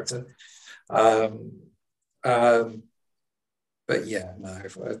beautiful character. But yeah, no,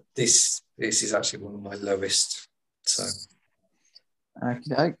 this this is actually one of my lowest. So,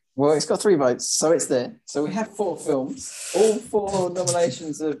 Okay. Well, it's got 3 votes, so it's there. So we have 4 films. All 4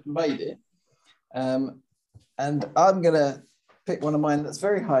 nominations have made it. And I'm going to pick one of mine that's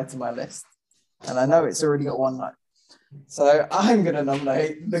very high to my list. And I know it's already got 1 night. So I'm going to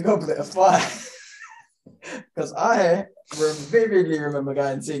nominate The Goblet of Fire. Because I vividly remember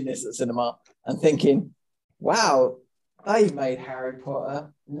going and seeing this at cinema and thinking, wow, they made Harry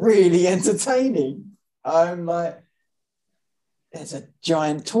Potter really entertaining. I'm like, there's a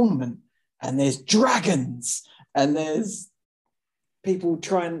giant tournament and there's dragons and there's people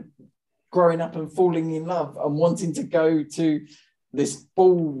growing up and falling in love and wanting to go to this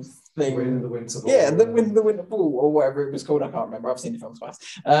ball thing. Win the Winter Ball. Yeah, the Winter Ball or whatever it was called. I can't remember. I've seen the film twice.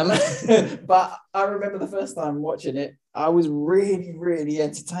 But I remember the first time watching it, I was really, really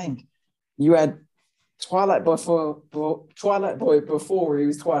entertained. You had Twilight Boy before he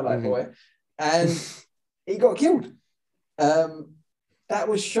was Twilight Boy, and he got killed. That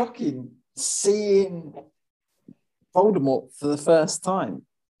was shocking. Seeing Voldemort for the first time,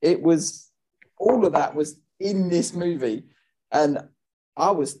 all of that was in this movie, and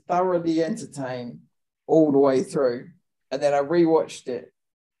I was thoroughly entertained all the way through. And then I rewatched it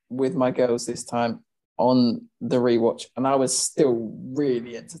with my girls this time on the rewatch, and I was still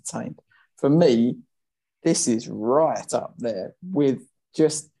really entertained. For me, this is right up there with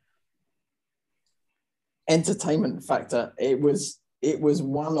just entertainment factor. It was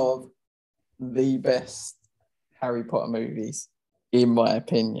one of the best Harry Potter movies, in my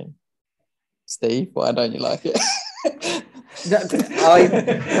opinion. Steve, why don't you like it?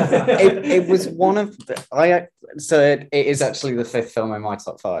 It was one of so it is actually the 5th film in my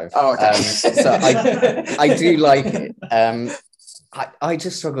top 5. Oh, okay. So I do like it. I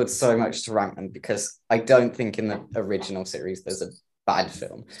just struggled so much to rank them because I don't think in the original series there's a bad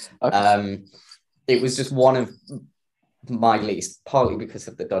film. Okay. It was just one of my least, partly because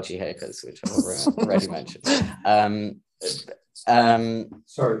of the dodgy haircuts, which I've already mentioned.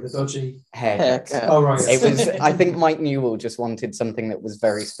 Sorry, the dodgy haircuts. Oh, right. It was. I think Mike Newell just wanted something that was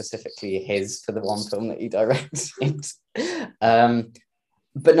very specifically his for the one film that he directed.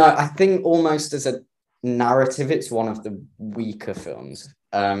 But no, I think almost as a narrative, it's one of the weaker films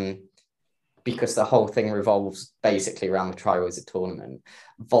because the whole thing revolves basically around the Triwizard Tournament.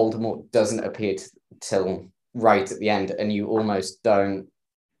 Voldemort doesn't appear till right at the end, and you almost don't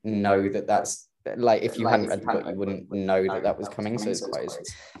know that that's like if you hadn't read the book, you wouldn't know that was coming. So it's quite,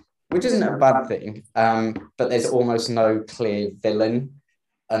 which isn't a bad thing. But there's almost no clear villain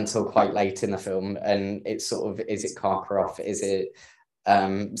until quite late in the film, and it's sort of, is it Karkaroff? Is it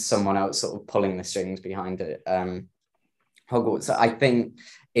someone else sort of pulling the strings behind it? Hogwarts. So I think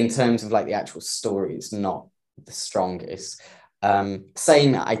in terms of like the actual story, it's not the strongest.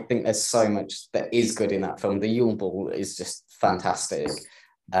 Saying that, I think there's so much that is good in that film. The Yule Ball is just fantastic.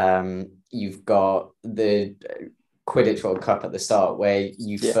 You've got the Quidditch World Cup at the start where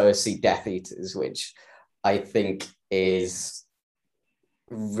you first see Death Eaters, which I think is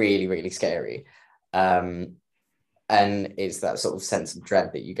really, really scary. And it's that sort of sense of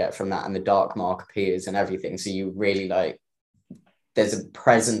dread that you get from that, and the Dark Mark appears and everything. So you really like, there's a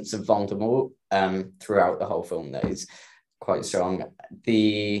presence of Voldemort throughout the whole film that is quite strong.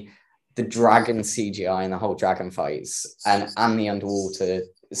 The dragon CGI and the whole dragon fights and the underwater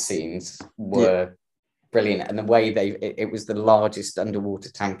scenes were brilliant. And the way it was the largest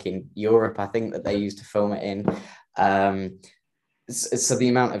underwater tank in Europe, I think, that they used to film it in. So the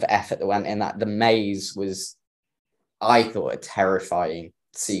amount of effort that went in that, the maze was, I thought, a terrifying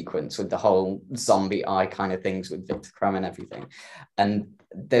sequence with the whole zombie eye kind of things with Victor Crumb and everything. And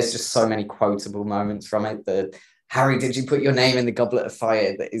there's just so many quotable moments from it. The Harry, did you put your name in the Goblet of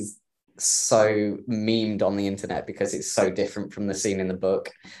Fire? That is so memed on the internet because it's so different from the scene in the book.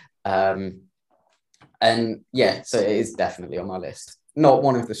 And yeah, so it is definitely on my list. Not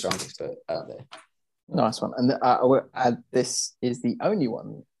one of the strongest, but out there. Nice one. And I will add, this is the only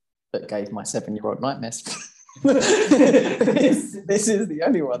one that gave my 7-year-old nightmares. this is the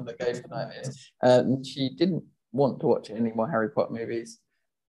only one that gave her nightmares. She didn't want to watch any more Harry Potter movies,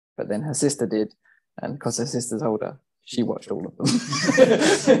 but then her sister did, and because her sister's older, she watched all of them.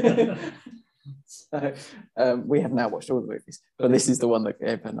 So we have now watched all the movies, but this is the one that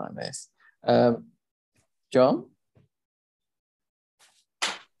gave her nightmares. John?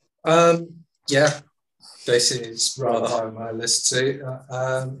 Yeah, this is rather high on my list too.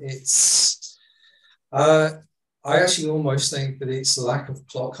 I actually almost think that its lack of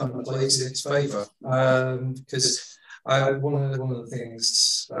plot kind of plays in its favour, because one of the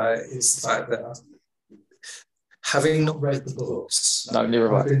things is the fact that having not read the books, No, neither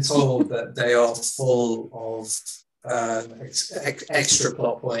have I. I've been told that they are full of extra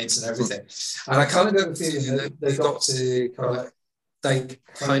plot points and everything. And I kind of got the feeling that they got to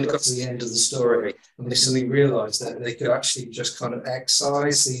the end of the story and they suddenly realised that they could actually just kind of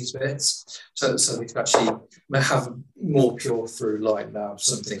excise these bits, so they could actually have a more pure through line. Now,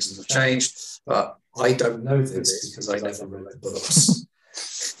 some things have changed, but I don't know this because I never read the books.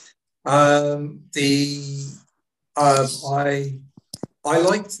 I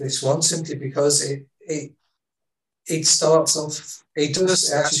liked this one simply because it starts off. It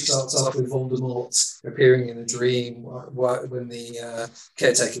actually starts off with Voldemort appearing in a dream when the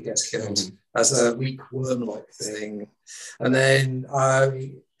caretaker gets killed as a weak worm-like thing, and then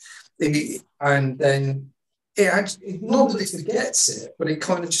it actually, not that it forgets it, but it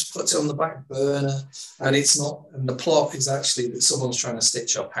kind of just puts it on the back burner, and it's not. And the plot is actually that someone's trying to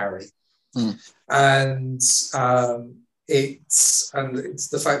stitch up Harry, and it's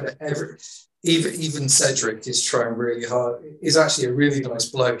the fact that even Cedric is trying really hard. He's actually a really nice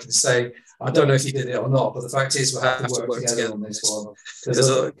bloke and say, I don't know if you did it or not, but the fact is we'll have to work together on this one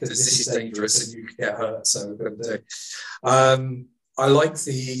because this is dangerous and you could get hurt. So we're going to do. I like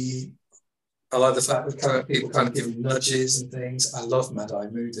the fact that kind of people kind of give him nudges and things. I love Mad-Eye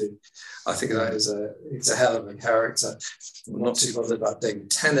Moody. I think that it's a hell of a character. I'm not too bothered about David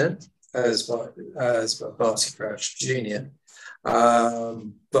Tennant as Barty Crouch Jr.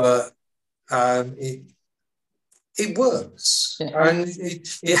 But it works, and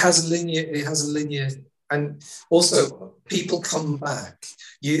it has a linear, and also people come back.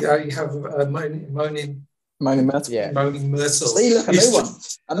 You have Moaning Myrtle. Moaning Myrtle. See, look, a new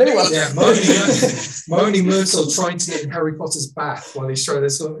one. Yeah, Moaning Myrtle trying to get in Harry Potter's bath while he's trying to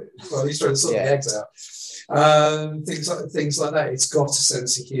sort the eggs out. Things like that. It's got a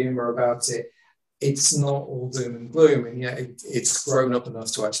sense of humour about it. It's not all doom and gloom, and yet it's grown up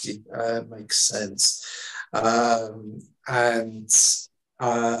enough to actually make sense. And I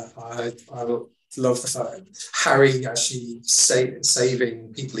love the fact Harry actually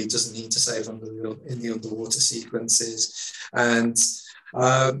saving people he doesn't need to save in the underwater sequences. And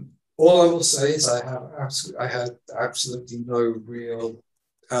all I will say is I had absolutely no real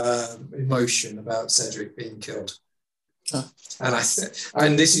emotion about Cedric being killed. And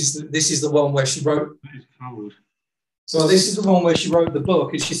this is the one where she wrote. So this is the one where she wrote the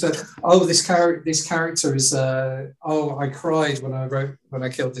book, and she said, "Oh, this character is. I cried when I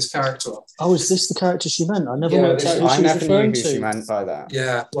killed this character." Oh, is this the character she meant? I never worked out who she was referring to. She meant by that.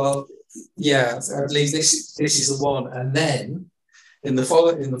 Yeah, well, yeah. I believe this is the one, and then in the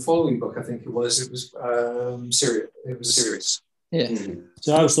following book, I think it was Sirius. It was Sirius. Yeah.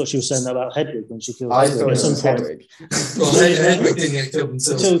 So I always thought she was saying that about Hedwig when she killed I Hedwig thought it was Hedwig. Well, Hedwig didn't get killed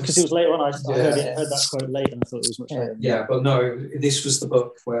until because it was later on. I heard that quote late, and I thought it was much later. Yeah, but no, this was the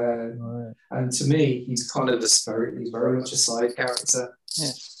book where, and to me, he's kind of he's very much a side character.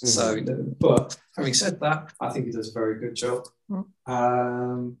 Yeah. So, but having said that, I think he does a very good job.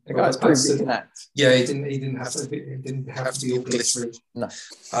 The guy's proved he can act. Yeah, he didn't have to be all glittery. No.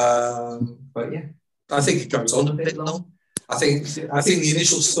 But yeah, I think it goes on a bit long. I think the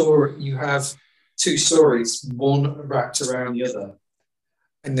initial story, you have two stories, one wrapped around the other,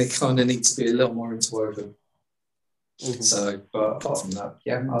 and they kind of need to be a little more interwoven. So, but apart from that,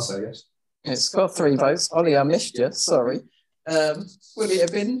 yeah, I'll say yes. It's got 3 votes. Ollie, I missed you. Sorry. Would it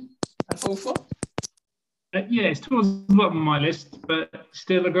have been a full 4? Yeah, it's towards the bottom of my list, but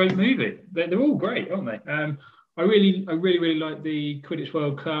still a great movie. They're all great, aren't they? I really like the Quidditch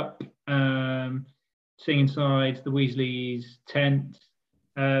World Cup. Seeing inside the Weasleys' tent,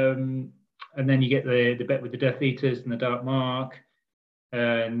 and then you get the bet with the Death Eaters and the Dark Mark,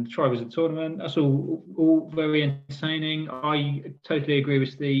 and Triwizard Tournament. That's all very entertaining. I totally agree with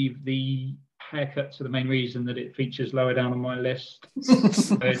Steve. The haircuts are the main reason that it features lower down on my list.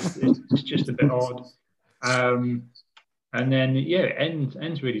 It's just a bit odd. And then it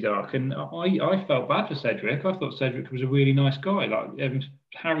ends really dark. And I felt bad for Cedric. I thought Cedric was a really nice guy. Like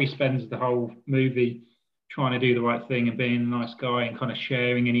Harry spends the whole movie trying to do the right thing and being a nice guy and kind of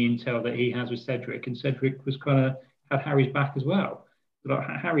sharing any intel that he has with Cedric. And Cedric was kind of had Harry's back as well. Like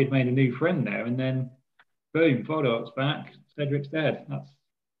Harry had made a new friend there, and then boom, Voldemort's back. Cedric's dead. That's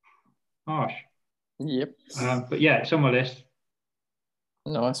harsh. Yep. But yeah, it's on my list.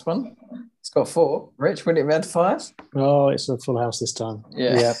 Nice one. It's got 4. Rich, would it have had 5? Oh, it's a full house this time.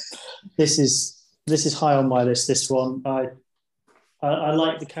 Yeah. This is high on my list. This one, I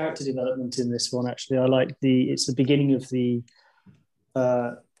like the character development in this one. Actually, I like it's the beginning of the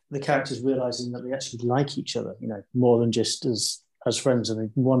characters realizing that they actually like each other. You know, more than just as as friends,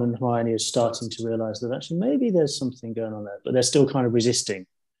 and Ron and Hermione are starting to realise that actually maybe there's something going on there, but they're still kind of resisting.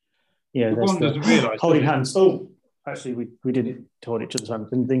 You know, Ron doesn't realise holding hands. Oh, actually, we didn't hold each other's hands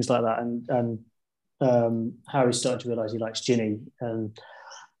and things like that. And Harry's starting to realise he likes Ginny, and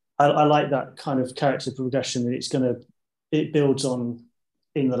I like that kind of character progression that it builds on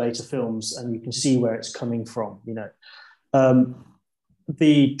in the later films, and you can see where it's coming from. You know,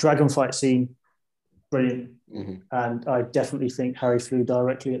 the dragon fight scene, brilliant. Mm-hmm. And I definitely think Harry flew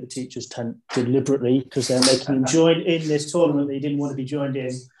directly at the teacher's tent deliberately because they're making him join in this tournament that he didn't want to be joined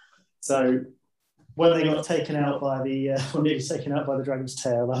in. So when they got taken out by nearly taken out by the dragon's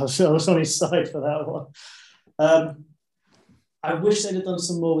tail, I was on his side for that one. I wish they'd have done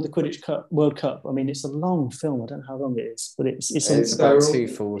some more with the Quidditch World Cup. I mean, it's a long film. I don't know how long it is, but it's about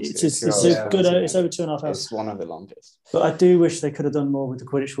 240. It's over 2.5 hours. It's one of the longest. But I do wish they could have done more with the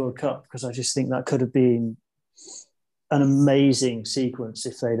Quidditch World Cup, because I just think that could have been an amazing sequence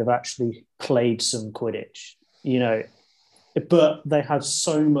if they'd have actually played some Quidditch, you know. But they had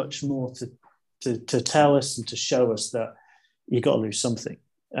so much more to tell us and to show us that you got to lose something,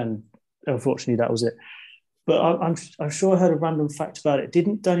 and unfortunately that was it. But I'm sure I heard a random fact about it.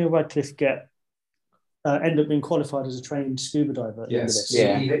 Didn't Daniel Radcliffe end up being qualified as a trained scuba diver? Yes,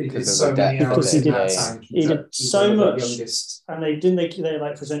 yeah, he did so many hours in that tank. He did so much, and they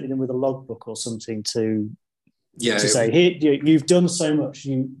like presented him with a logbook or something to say, here, you've done so much.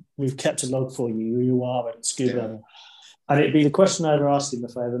 We've kept a log for you. You are a scuba diver. And it'd be the question I'd ask him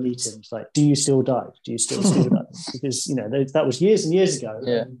if I ever meet him. It's like, do you still dive? Do you still scuba dive? Because, you know, that was years and years ago.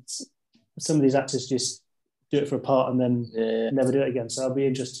 Yeah. And some of these actors just do it for a part and then never do it again. So I'll be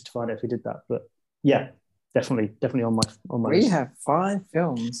interested to find out if he did that. But yeah, definitely on my We list. have 5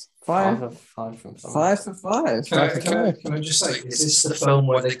 films. 5 5 for 5. 5 for 5. Can I just say, is this the film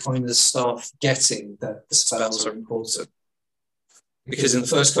where they kind of start forgetting that the spells are important? Because in the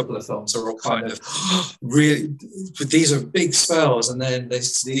first couple of films, they're all kind of really, these are big spells, and then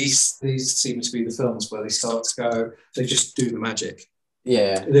these seem to be the films where they start to go, they just do the magic.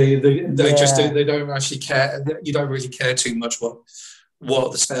 Yeah, they just do. They don't actually care. You don't really care too much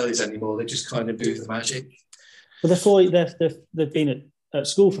what the spell is anymore. They just kind of do the magic. But they've been at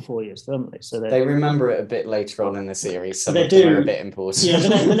school for 4 years, haven't they? So they remember it a bit later on in the series. Some they of them do. are a bit important. Yeah,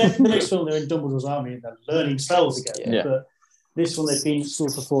 the next film they're in Dumbledore's army and they're learning spells again. Yeah. But this one they've been at school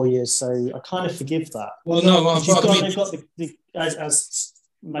for 4 years, so I kind of forgive that. Well, no, they've got as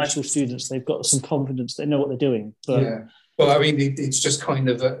magical students, they've got some confidence. They know what they're doing. But yeah. But I mean, it's just kind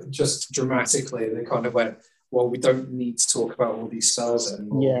of just dramatically they kind of went, well, we don't need to talk about all these spells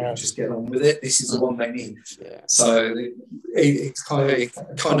anymore. Yeah. We can just get on with it. This is the one they need. Yeah. So it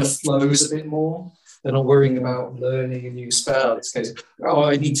kind of flows a bit more. They're not worrying about learning a new spell. It's case,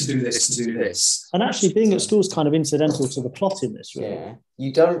 I need to do this to do this. And actually, being at school is kind of incidental to the plot in this, really. Yeah,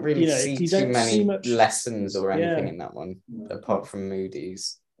 you don't really see you too don't many see much lessons or anything in that one, apart from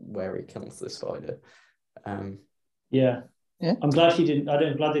Moody's, where he kills the spider. Yeah. I'm glad he didn't.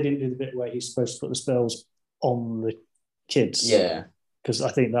 I'm glad they didn't do the bit where he's supposed to put the spells on the kids. Yeah, because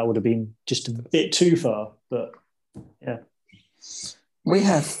I think that would have been just a bit too far. But yeah, we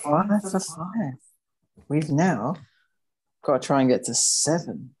have 5 for 5. We've now got to try and get to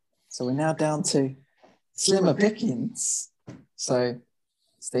 7. So we're now down to slimmer pickings. So,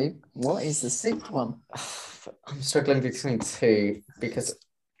 Steve, what is the 6th one? I'm struggling between 2 because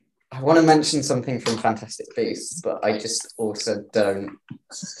I want to mention something from Fantastic Beasts, but I just also don't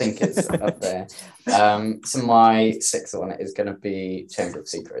think it's up there. So my 6th one is going to be Chamber of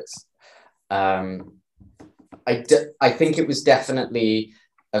Secrets. I think it was definitely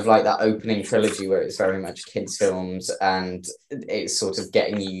of like that opening trilogy where it's very much kids' films and it's sort of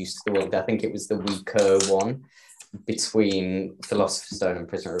getting you used to the world. I think it was the weaker one between Philosopher's Stone and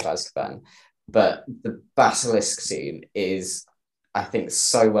Prisoner of Azkaban. But the basilisk scene is, I think,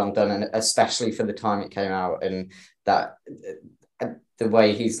 so well done, and especially for the time it came out, and that the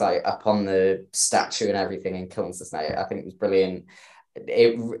way he's like up on the statue and everything and kills the snake, I think it was brilliant.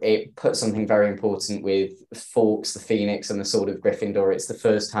 It put something very important with Fawkes, the Phoenix, and the Sword of Gryffindor. It's the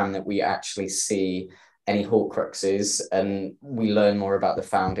first time that we actually see any Horcruxes, and we learn more about the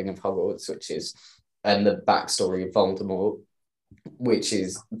founding of Hogwarts, and the backstory of Voldemort, which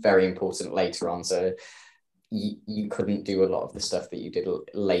is very important later on. So you couldn't do a lot of the stuff that you did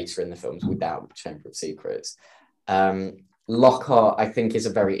later in the films without Chamber of Secrets. Lockhart, I think, is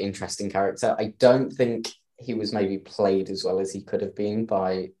a very interesting character. I don't think he was maybe played as well as he could have been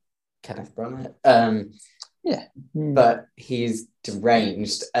by Kenneth Branagh. But he's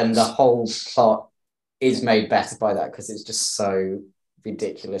deranged, and the whole plot is made better by that because it's just so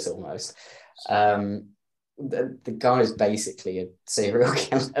ridiculous almost. the guy's basically a serial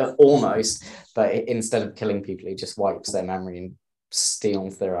killer almost, but instead of killing people, he just wipes their memory and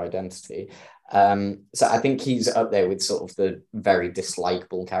steals their identity. So I think he's up there with sort of the very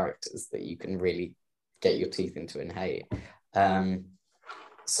dislikable characters that you can really get your teeth into and hate.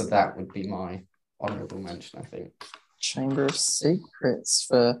 So that would be my honourable mention, I think. Chamber of Secrets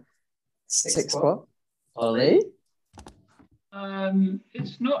for 6 what? Ollie?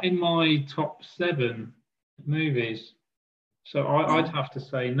 It's not in my top 7 movies, so I'd have to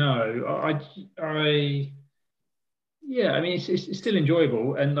say no. Yeah, I mean it's still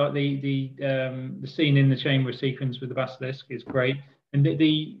enjoyable, and like the scene in the chamber sequence with the basilisk is great, and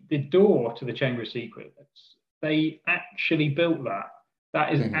the door to the chamber sequence, they actually built that.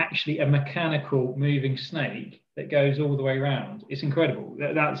 That is actually a mechanical moving snake that goes all the way around. It's incredible.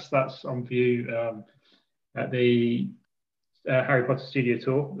 That's on view at the Harry Potter studio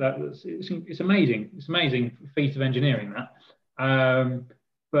tour. It's amazing. It's amazing feat of engineering that.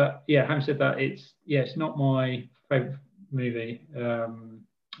 But yeah, having said that, it's not my favorite movie.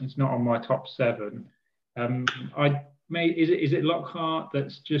 It's not on my top 7. Is it Lockhart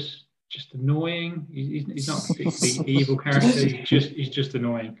that's just annoying? He's not a particularly evil character. He's just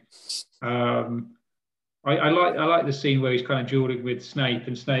annoying. I like the scene where he's kind of dueling with Snape,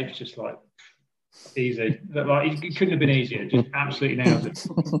 and Snape's just like easy. Like it couldn't have been easier. Just absolutely nails it.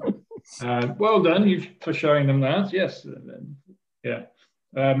 Well done for showing them that. Yes. Yeah.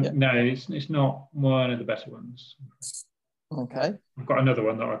 No, it's not one of the better ones. Okay. I've got another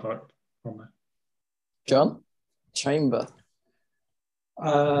one that I'd like from there. John? Chamber.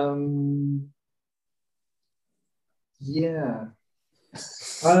 Yeah.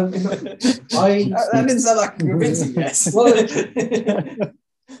 That didn't sound like a convincing yes. Well,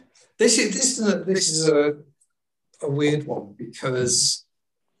 this is a weird one, because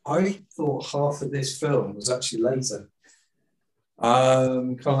I thought half of this film was actually later.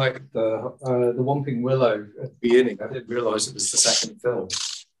 Kind of like the Whomping Willow at the beginning. I didn't realise it was the second film.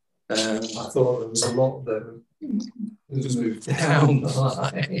 I thought there was a lot that was moved down the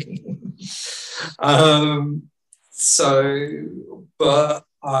line. But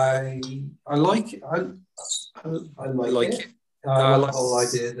I like it. I like it. I like the whole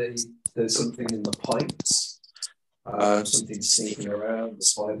idea that there's something in the pipes, something sneaking around. The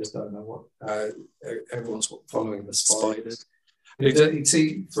spiders don't know what. Everyone's following the spiders. You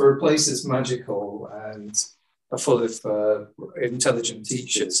see, for a place that's magical and full of intelligent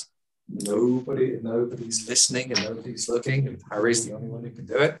teachers, nobody's listening and nobody's looking, and Harry's the only one who can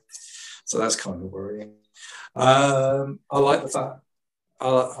do it. So that's kind of worrying. I like the fact.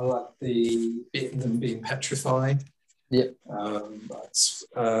 I like them being petrified. Yeah, that's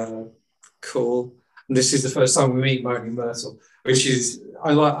cool. And this is the first time we meet Moaning Myrtle, which is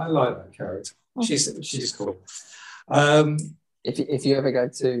I like that character. She's cool. If you ever go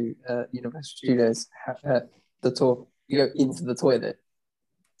to Universal Studios, the tour, you go into the toilet.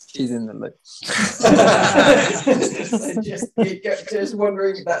 She's in the loo. just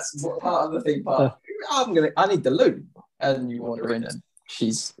wondering if that's what part of the theme park. I need the loo, and you wander in, and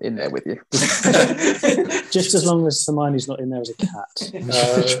she's in there with you. Just as long as Hermione's not in there as a cat.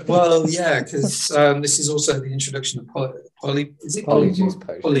 Well, yeah, because this is also the introduction of Polyjuice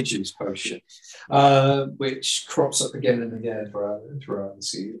Potion, which crops up again and again throughout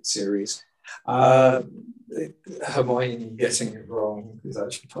the series. Hermione getting it wrong is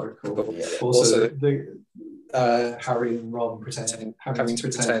actually quite cool. Yeah. Also, Harry and Ron having to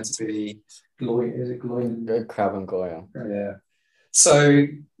pretend to be Crabbe and Goyle. Yeah. So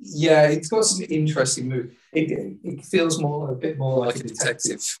yeah, it's got some interesting moves. It feels a bit more like a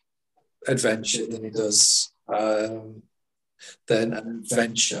detective adventure than it does than an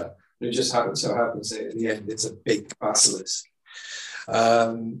adventure. It just so happens that at the end it's a big basilisk.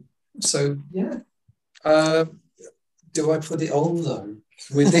 So yeah. Do I put it on though?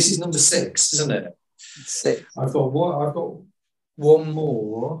 This is number 6, isn't it? 6. I've got one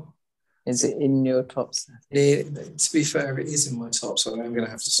more. Is it in your top 7? To be fair, it is in my top, so I'm going to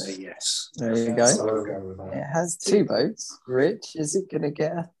have to say yes. There you go. So I'll go with that. It has 2 votes. Rich, is it going to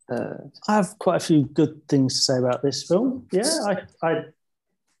get a 3rd? I have quite a few good things to say about this film. Yeah,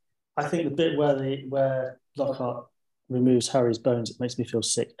 I think the bit where Lockhart removes Harry's bones, it makes me feel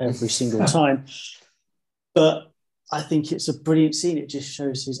sick every single time. But I think it's a brilliant scene. It just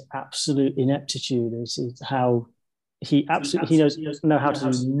shows his absolute ineptitude. It's how he knows how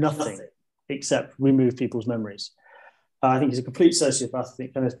to do nothing except remove people's memories. I think he's a complete sociopath. I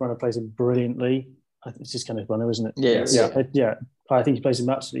think Kenneth Branagh plays him brilliantly. I think it's just Kenneth Branagh, isn't it? Yeah. I think he plays him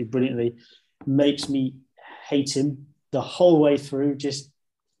absolutely brilliantly. Makes me hate him the whole way through. Just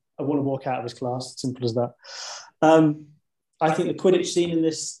I want to walk out of this class. Simple as that. I think the Quidditch scene in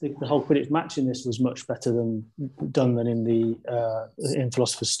this, the whole Quidditch match in this was much better than in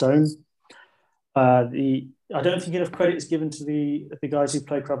Philosopher's Stone. I don't think enough credit is given to the guys who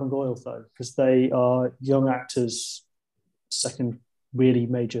play Crabbe and Goyle, though, because they are young actors. Second really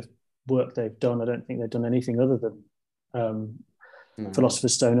major work they've done. I don't think they've done anything other than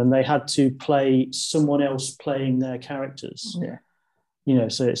Philosopher's Stone, and they had to play someone else playing their characters. Yeah, you know,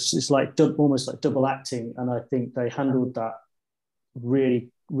 so it's like almost like double acting, and I think they handled that really,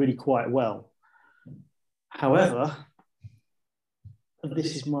 really quite well. However,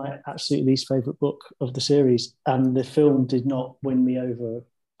 this is my absolute least favourite book of the series, and the film did not win me over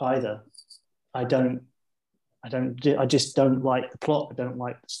either. I just don't like the plot. I don't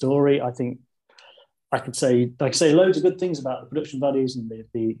like the story. I think I could say loads of good things about the production values and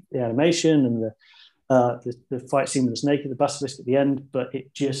the animation and the fight scene with the snake and the basilisk at the end, but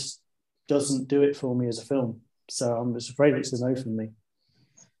it just doesn't do it for me as a film. So I'm just afraid it's a no from me.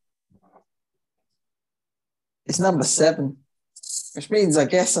 it's number 7, which means I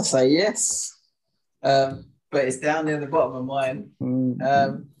guess I say yes, but it's down near the bottom of mine.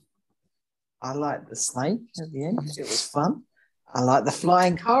 I like the snake at the end. It was fun. I like the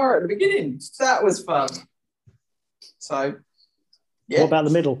flying car at the beginning. That was fun. So, yeah. What about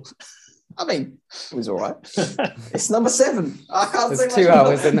the middle? I mean, it was all right. It's number 7. I can't There's say 2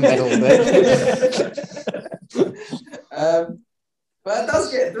 hours in the middle but it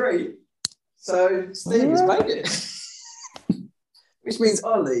does get 3. So Steve has made it. Which means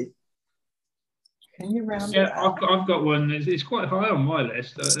Ollie. Can you round it out? I've got one. It's quite high on my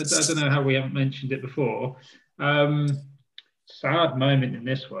list. I don't know how we haven't mentioned it before. Sad moment in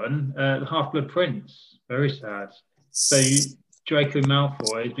this one. The Half-Blood Prince. Very sad. So Draco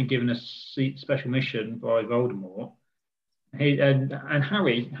Malfoy has been given a special mission by Voldemort. And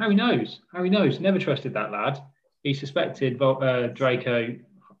Harry knows. Harry knows. Never trusted that lad. He suspected Draco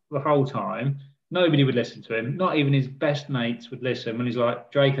the whole time. Nobody would listen to him. Not even his best mates would listen when he's like,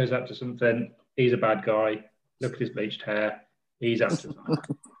 Draco's up to something. He's a bad guy. Look at his bleached hair. He's up to something.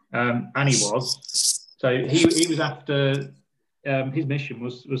 And he was. So he was after, his mission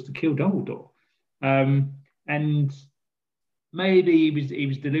was to kill Dumbledore. And maybe he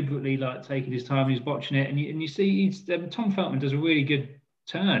was deliberately like taking his time. He was watching it, and you see, Tom Felton does a really good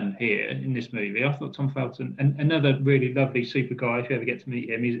turn here in this movie. I thought Tom Felton, and another really lovely, super guy. If you ever get to meet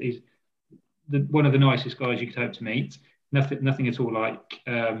him, he's one of the nicest guys you could hope to meet. Nothing at all like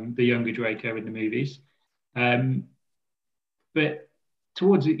the younger Draco in the movies. But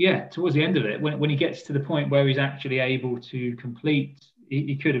towards the end of it, when he gets to the point where he's actually able to complete,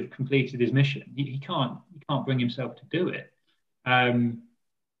 he could have completed his mission. He can't bring himself to do it. And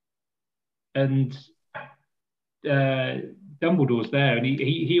Dumbledore's there, and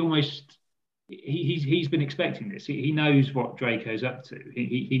he almost he's been expecting this. He knows what Draco's up to.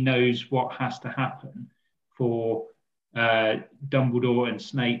 He knows what has to happen for Dumbledore and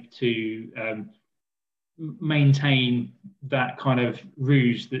Snape to maintain that kind of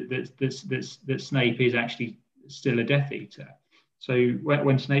ruse that Snape is actually still a Death Eater. So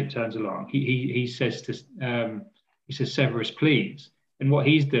when Snape turns along, he says Severus, please. And what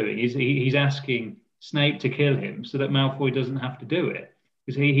he's doing is he's asking Snape to kill him so that Malfoy doesn't have to do it.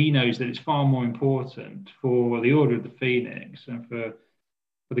 Because he knows that it's far more important for the Order of the Phoenix and for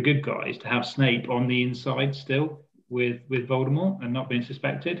the good guys to have Snape on the inside still with Voldemort and not being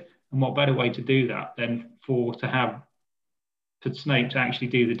suspected. And what better way to do that than for Snape to actually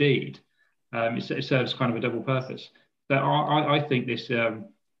do the deed? It serves kind of a double purpose. So I think this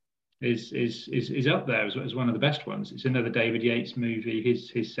is up there as one of the best ones. It's another David Yates movie,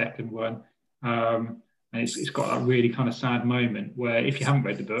 his second one. And it's got that really kind of sad moment where, if you haven't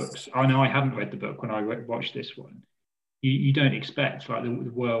read the books, I know I hadn't read the book when I watched this one, you don't expect like the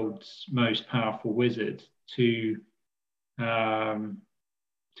world's most powerful wizard to die,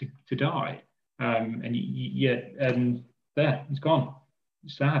 and there it's gone.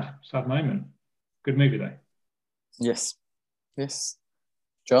 It's sad moment. Good movie though. Yes.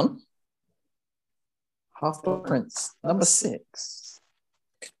 John? Half-Blood Prince, number 6.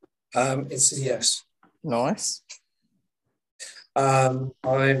 It's a yes. Nice. I'm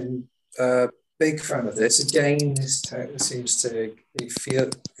a big fan of this. Again, this seems to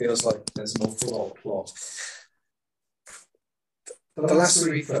feels like there's an awful lot of plot. The last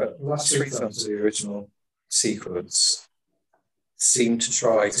three films of the original sequence seem to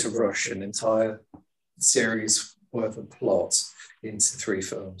try to rush an entire series worth of plot into 3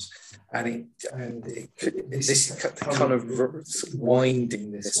 films, and this kind of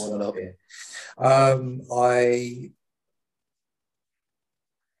winding this one up here.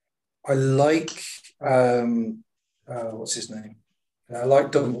 I like what's his name? I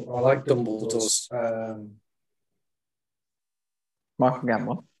like Dumbledore's. Michael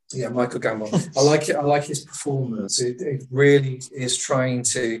Gambon. Yeah, Michael Gambon. I like it. I like his performance. It really is trying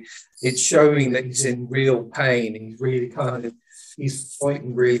to. It's showing that he's in real pain. He's really he's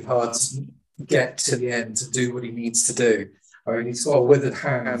fighting really hard to get to the end to do what he needs to do. I mean, he's got a withered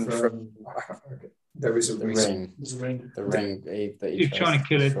hand from. There is a reason. The ring. That he was trying to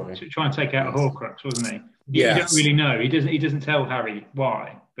kill it, trying to take out a Horcrux, wasn't he? Yeah. You don't really know. He doesn't tell Harry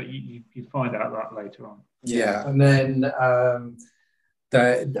why, but you find out that later on. Yeah, and then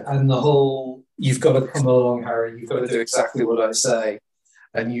the whole you've got to come along, Harry. You've got to do exactly what I say,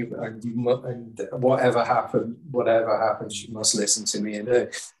 and whatever happens, you must listen to me and do.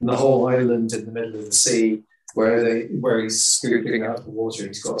 And the whole island in the middle of the sea, where he's scooping out the water, and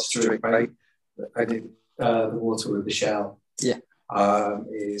he's got to drink the water with the shell. Yeah,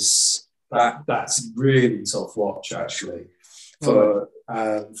 is that's really tough watch actually for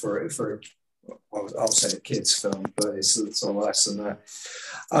I'll say a kids film, but it's a less than that.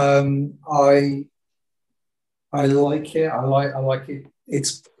 I like it. I like it.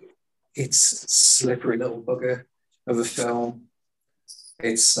 It's a slippery little bugger of a film.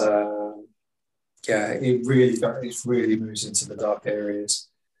 It's it really moves into the dark areas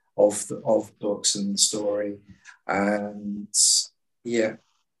of books and the story, and it's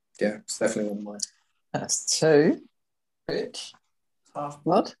definitely one of mine. That's 2. Rich,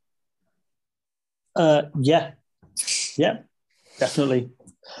 Half-Blood. Yeah, definitely.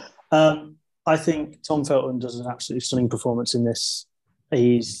 I think Tom Felton does an absolutely stunning performance in this.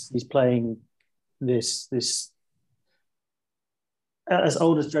 He's playing this as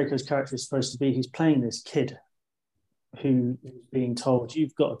old as Draco's character is supposed to be. He's playing this kid who is being told,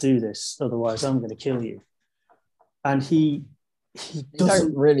 "You've got to do this, otherwise I'm going to kill you." And he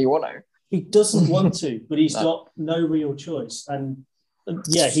doesn't really want to. He doesn't want to, but he's got no real choice. And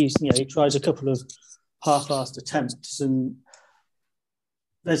he tries a couple of half-assed attempts, and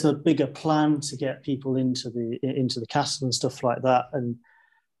there's a bigger plan to get people into the castle and stuff like that. And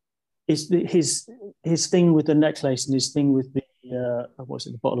his thing with the necklace and his thing with the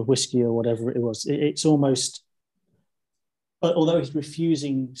the bottle of whiskey or whatever it was. It's almost, although he's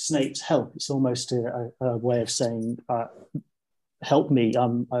refusing Snape's help, it's almost a way of saying, "Help me."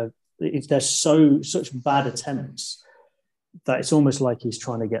 If there's such bad attempts, that it's almost like he's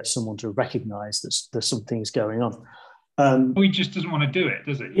trying to get someone to recognise that there's some things going on. He just doesn't want to do it,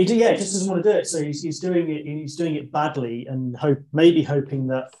 does he? He just doesn't want to do it. So he's doing it. He's doing it badly, and maybe hoping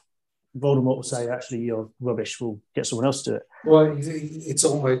that Voldemort will say, "Actually, you're rubbish. We'll get someone else to do it." Well, it's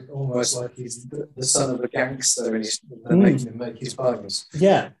almost like he's the son of a gangster, and they're making him make his bones.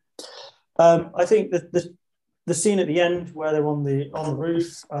 Yeah, I think that the scene at the end where they're on the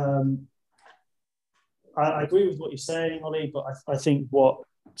roof. I agree with what you're saying, Ollie, but I think what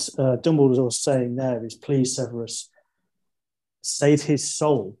Dumbledore's saying there is, please, Severus, save his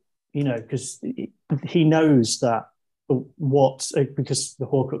soul, because he knows that because the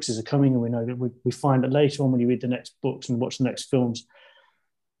Horcruxes are coming, and we know that we find that later on when you read the next books and watch the next films,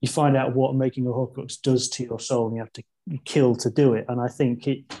 you find out what making a Horcrux does to your soul, and you have to kill to do it. And I think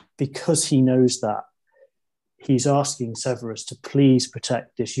because he knows that, he's asking Severus to please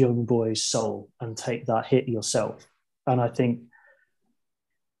protect this young boy's soul and take that hit yourself. And I think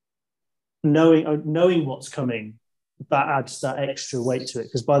knowing what's coming, that adds that extra weight to it.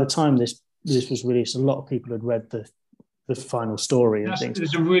 Because by the time this was released, a lot of people had read the final story and things.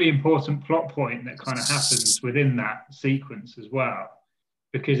 There's a really important plot point that kind of happens within that sequence as well,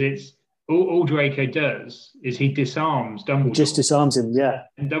 because it's all Draco does is he disarms Dumbledore. He just disarms him, yeah.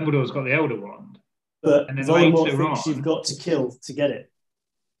 And Dumbledore's got the Elder Wand. But Voldemort thinks you've got to kill to get it.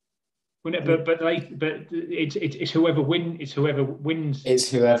 But it's whoever wins. It's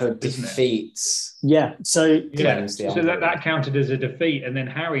whoever defeats. Yeah. So that counted as a defeat, and then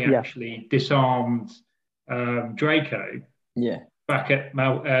Harry actually disarmed Draco. Yeah. Back at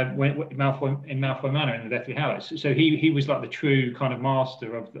Malfoy Manor in the Deathly Hallows. So he was like the true kind of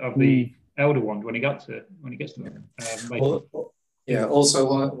master of the Elder Wand when he gets to it. Yeah. Also,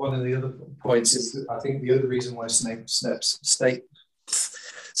 one of the other points is that I think the other reason why Snape steps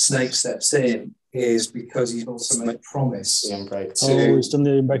in is because he's also made a promise. He's done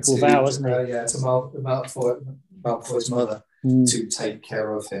the unbreakable vow, hasn't he? To Malfoy's mother to take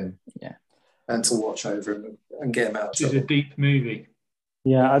care of him. Yeah. And to watch over him and get him out of trouble. It's a deep movie.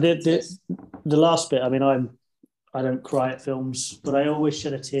 Yeah, I did the last bit. I mean, I don't cry at films, but I always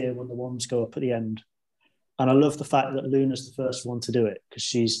shed a tear when the wands go up at the end. And I love the fact that Luna's the first one to do it, because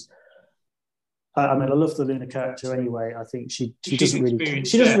she's I mean, I love the Luna character anyway. I think she She's doesn't really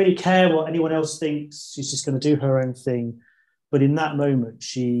experienced, she doesn't yeah. really care what anyone else thinks. She's just going to do her own thing. But in that moment,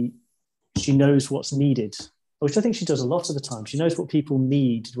 she knows what's needed, which I think she does a lot of the time. She knows what people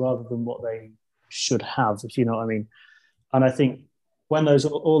need rather than what they should have, if you know what I mean. And I think when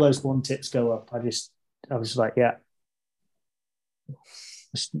all those one tips go up, I was like, yeah,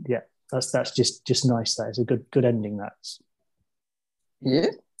 that's just nice. That is a good ending. That's Yeah,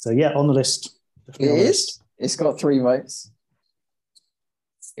 so yeah, on the list. it Definitely on the is. list. It's got 3 votes.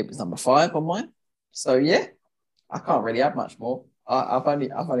 It was number 5 on mine. So yeah, I can't really add much more. I've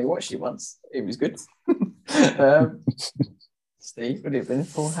only watched it once. It was good. Steve, would it have been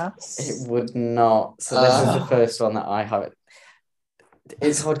Full House? It would not. So this is the first one that I have.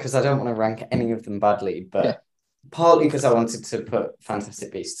 It's hard because I don't want to rank any of them badly, but partly because I wanted to put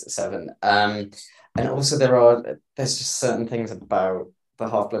Fantastic Beasts at 7. And also there's just certain things about the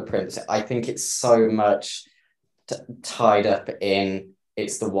Half-Blood Prince. I think it's so much tied up in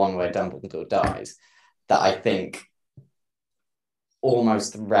it's the one where Dumbledore dies that I think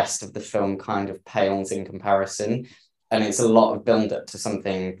almost the rest of the film kind of pales in comparison. And it's a lot of build up to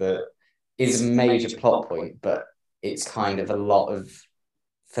something that is a major plot point, but it's kind of a lot of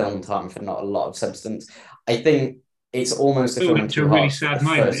film time for not a lot of substance. I think it's almost a Build film up to a really sad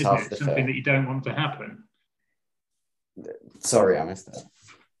moment, first isn't half of it? the Something film. that you don't want to happen. Sorry, I missed that.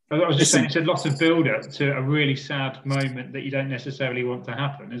 I was just saying, it's a lot of build up to a really sad moment that you don't necessarily want to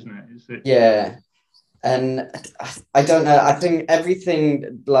happen, isn't it? Yeah. And I don't know. I think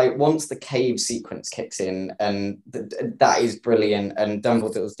everything, like once the cave sequence kicks in, and that is brilliant, and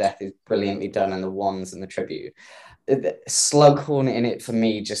Dumbledore's death is brilliantly done, and the wands and the tribute. Slughorn in it for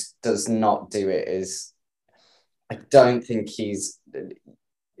me just does not do it. I don't think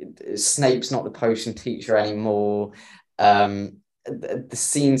Snape's not the potion teacher anymore. The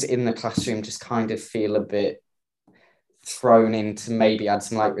scenes in the classroom just kind of feel a bit thrown in to maybe add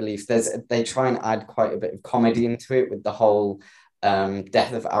some light relief. They try and add quite a bit of comedy into it with the whole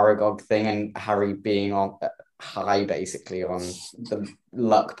death of Aragog thing and Harry being on high basically on the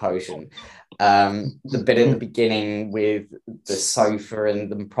luck potion. The bit at the beginning with the sofa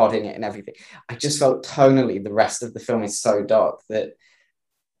and them prodding it and everything. I just felt tonally the rest of the film is so dark that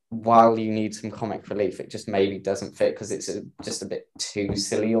while you need some comic relief, it just maybe doesn't fit because it's just a bit too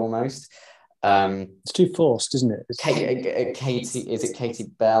silly almost. It's too forced, isn't it?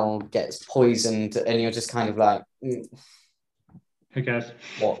 Katie Bell gets poisoned, and you're just kind of like, Who cares?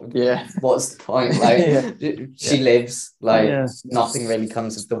 what? Yeah. What's the point? Like, she lives. Like, nothing really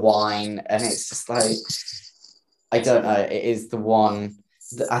comes of the wine, and it's just like, I don't know. It is the one.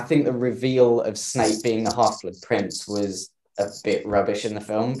 I think the reveal of Snape being the Half-Blood Prince was a bit rubbish in the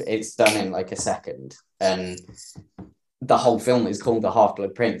film. It's done in like a second, and the whole film is called The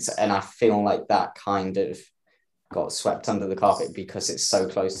Half-Blood Prince, and I feel like that kind of got swept under the carpet because it's so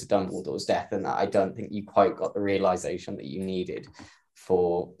close to Dumbledore's death, and I don't think you quite got the realization that you needed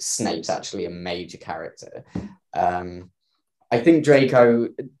for Snape's actually a major character. I think Draco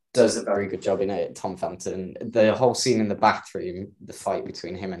does a very good job in it, Tom Felton. The whole scene in the bathroom, the fight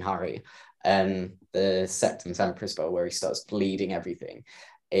between him and Harry, and the Septimus Emperor's Ball where he starts bleeding everything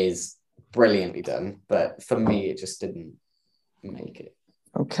is brilliantly done, but for me it just didn't make it.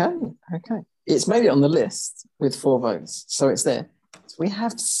 Okay. It's made it on the list with 4 votes, so it's there. So we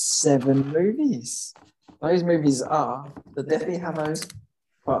have 7 movies. Those movies are The Deathly Hallows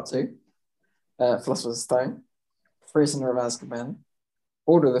Part 2, Philosopher's Stone, Prisoner of Azkaban,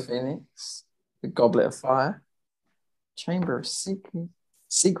 Order of the Phoenix, The Goblet of Fire, Chamber of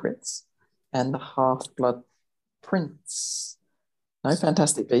Secrets, and The Half-Blood Prince. No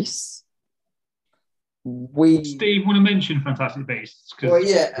Fantastic Beasts. Steve, want to mention Fantastic Beasts? Well,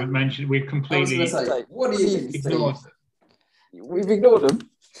 yeah. We've completely Say, what do you think, ignored Steve? We've ignored them.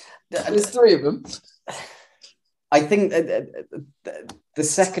 There's 3 of them. I think the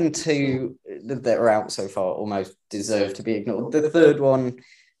second 2 that are out so far almost deserve to be ignored. The third one,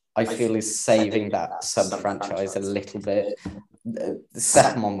 I feel, is saving that sub-franchise a little bit. The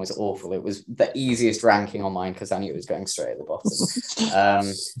second one was awful. It was the easiest ranking on mine because I knew it was going straight at the bottom.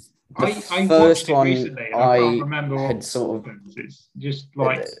 I first watched it one, recently and I can't remember what had sort of... happens. It's just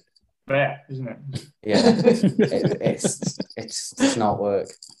like there, isn't it? Yeah, it does not work.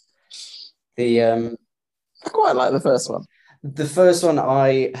 I quite like the first one. The first one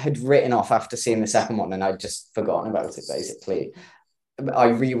I had written off after seeing the second one, and I'd just forgotten about it, basically. I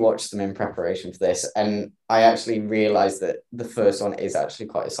rewatched them in preparation for this, and I actually realised that the first one is actually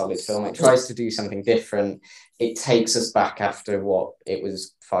quite a solid film. It tries to do something different. It takes us back after what it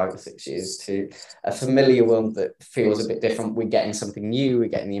was 5 or 6 years to a familiar world that feels a bit different. We're getting something new. We're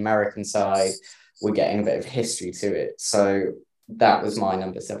getting the American side. we're getting a bit of history to it. So that was my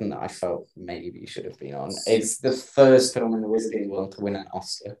number 7 that I felt maybe should have been on. It's the first film in the Wizarding world to win an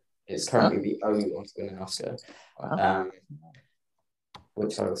Oscar. It's currently the only one to win an Oscar.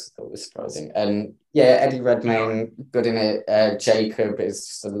 Which I also thought was surprising. And yeah, Eddie Redmayne, good in it. Jacob is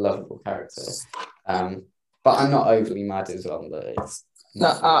just a lovable character. But I'm not overly mad as well that it's...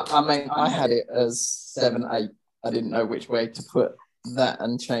 No, I mean, I had it as 7, 8. I didn't know which way to put that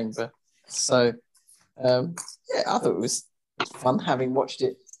and Chamber. So, yeah, I thought it was fun having watched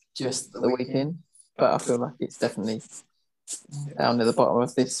it just the weekend. But I feel like it's definitely down near the bottom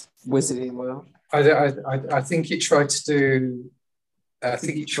of this Wizarding world. I think it tried to do... I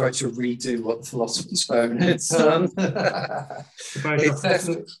think he tried to redo what the Philosopher's Stone had done.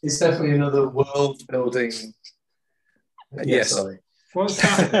 It's definitely another world building. Yes, sorry. What's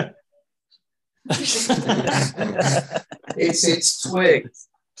that? It's twig.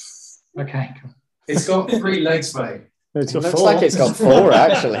 Okay, cool. It's got 3 legs, mate. It's got Looks 4. like it's got 4,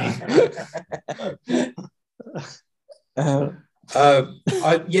 actually.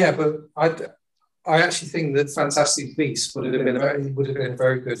 I actually think that Fantastic Beasts would have been a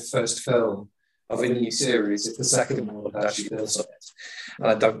very good first film of a new series if the second one had actually built on it. And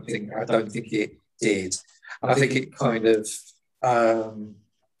I don't think it did. I think it kind of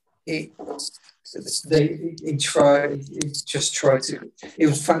it was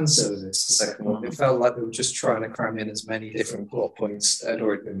fan service, the second one. It felt like they were just trying to cram in as many different plot points that had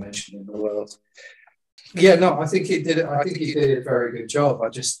already been mentioned in the world. Yeah, no, I think it did a very good job. I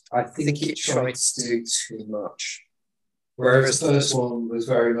think it tried to do too much. Whereas the first one was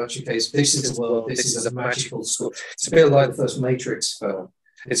very much a case of this is the world, this is a magical story. It's a bit like the first Matrix film.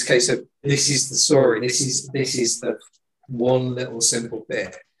 It's a case of this is the story, this is the one little simple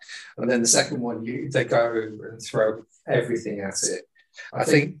bit. And then the second one, they go and throw everything at it. I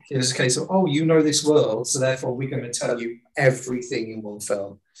think it was a case of, oh, you know this world, so therefore we're going to tell you everything in one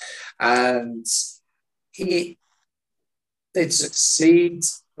film. And it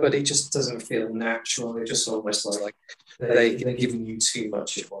succeeds, but it just doesn't feel natural. It just almost like they're giving you too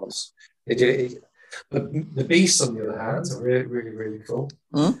much at once. The Beasts, on the other hand, are really, really, really cool.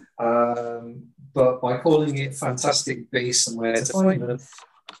 But by calling it Fantastic Beasts and Where to Find Them,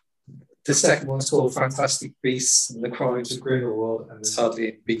 the second one's called Fantastic Beasts and the Crimes of Grindelwald, and there's hardly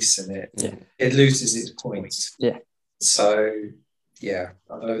any beasts in it. Yeah. It loses its point. Yeah. So, yeah,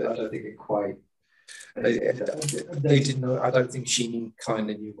 I don't think it quite... They didn't know. I don't think she kind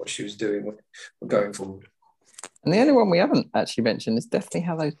of knew what she was doing going forward. And the only one we haven't actually mentioned is Deathly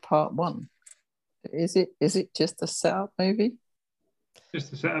Hallows Part 1. Is it just a setup movie?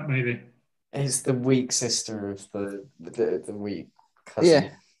 Just a setup movie. It's the weak sister of the weak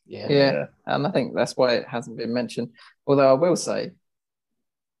cousin. Yeah. And I think that's why it hasn't been mentioned. Although I will say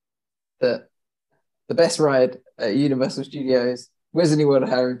that the best ride at Universal Studios, Wizarding World of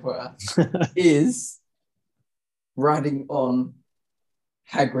Harry Potter, is riding on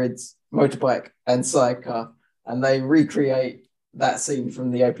Hagrid's motorbike and sidecar, and they recreate that scene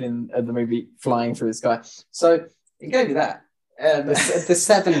from the opening of the movie, flying through the sky. So it gave you that. The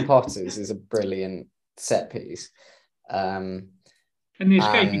Seven Potters is a brilliant set piece. And the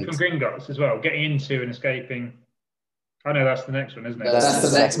escaping from Gringotts as well, getting into and escaping. I know that's the next one, isn't it? That's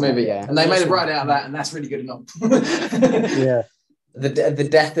the next movie, yeah. And they made a ride out of that, and that's really good enough. Yeah. The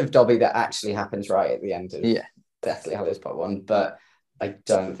death of Dobby that actually happens right at the end of Deathly Hallows Part 1, but I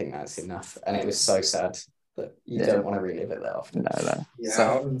don't think that's enough. And it was so sad that you don't want to relive it that often. No. Yeah,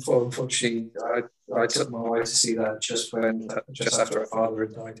 So, unfortunately, I took my wife to see that just after her father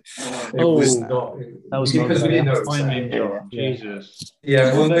had died. That was because we didn't know it was Finally, there. Jesus.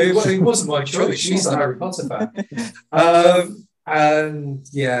 Yeah, well, it wasn't my choice. She's a Harry Potter fan. And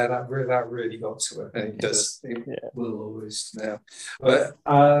yeah, that really got to her, and it does. It will always now. But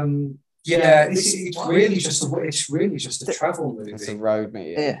it's really just a travel movie. It's a road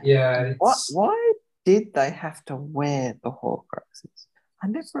movie. Yeah. Why did they have to wear the Horcruxes? I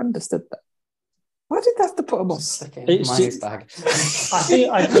never understood that. Why did they have to put them on? In my bag.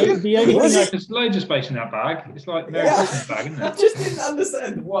 I think the only thing There's loads of space in that bag. It's like Mary Poppins bag, isn't I it? just didn't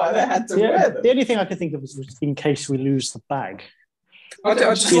understand why they had to wear them. the only thing I could think of was in case we lose the bag. I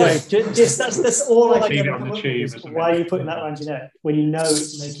just You know, like. just that's all I Leave can it on the tube or something. Why are you putting that around your neck when you know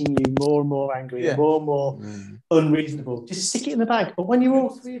it's making you more and more angry, and more and more unreasonable? Just stick it in the bag. But when you're all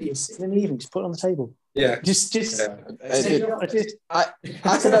three of you sitting in the evening, just put it on the table. Yeah. Just. I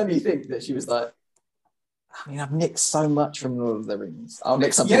can only think that she was like, I mean, I've nicked so much from Lord of the Rings. I'll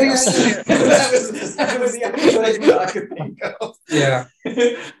nick something else. That was the only thing that I could think of. Yeah.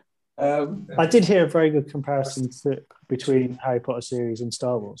 I did hear a very good comparison between Harry Potter series and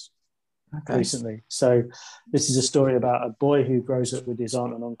Star Wars. Okay. recently. So this is a story about a boy who grows up with his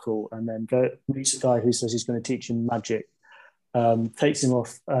aunt and uncle, and then meets a guy who says he's going to teach him magic. Takes him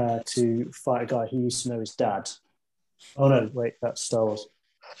off to fight a guy he used to know his dad. Oh no, wait, that's Star Wars.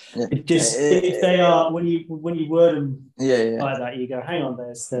 Yeah. If they are when you word them Yeah. like that, you go, hang on,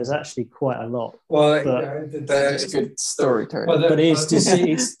 there's actually quite a lot. Well, But- They're just good storytelling. But it's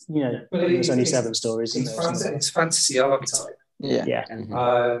you know, But there's only it's- 7 stories. Isn't there? It's fantasy archetype. Yeah. Yeah.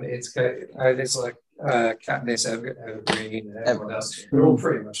 It's like Katniss, Evergreen, and everyone else. They're all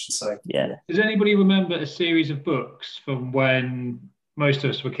pretty much the same. Yeah. Does anybody remember a series of books from when most of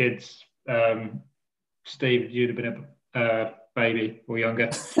us were kids? Steve, you'd have been a baby or younger.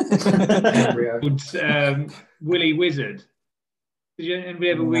 Embryo. Called, Willy Wizard. Did anybody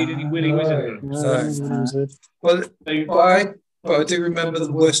ever read any Willy No. Wizard books? Well, So, but I do remember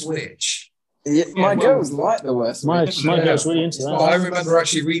the Worst Witch. Yeah, my well- girls like the worst. My Witch. girl's really into Well, I that. remember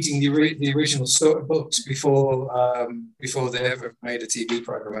actually reading the original books before they ever made a TV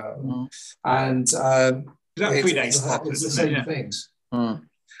program out of them. And that predates Potter, it's the doesn't it? same Yeah. things. Mm.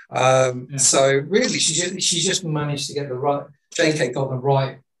 Yeah. So really, she just managed to get the right. JK got the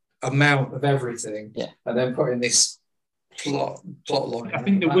right amount of everything, Yeah. and then put in this plot line. I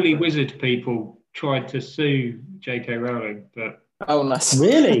think the Willy Wizard people tried to sue J.K. Rowling, but Oh, nice.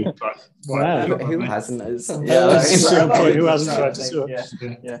 Really? Wow. Who hasn't? Who hasn't tried to sue Yeah.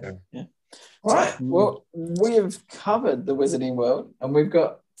 Yeah. Yeah. Right. Well, we've covered the Wizarding World, and we've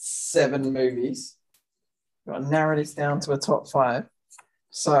got 7 movies. We've got to narrow this down to a top 5.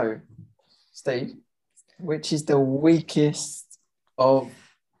 So, Steve, which is the weakest of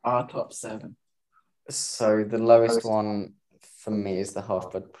our top 7? So the lowest one for me is the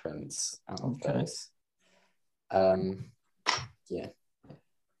Half-Blood Prince out of Okay. those. Yeah.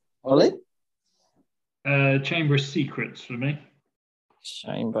 Ollie? Chamber of Secrets for me.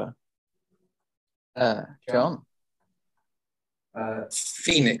 Chamber. John?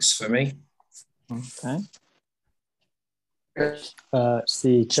 Phoenix for me. Okay. It's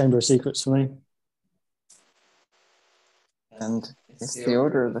the Chamber of Secrets for me. And it's the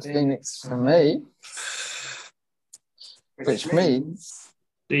Order of the Phoenix for me, which means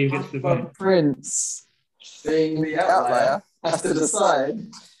Steve gets the the vote. Prince, being the outlier, has to decide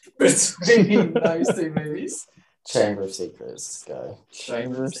between those 2 movies. Chamber of Secrets, go.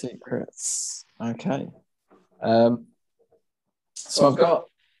 Chamber of Secrets. Okay. So I've got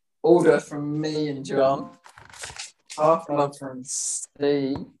Order from me and John, Half-Blood from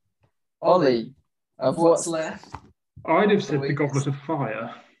Steve, Ollie, of what's left. I'd have said the Goblet of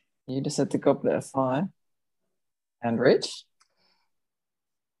Fire. You just said the Goblet of Fire. And Rich?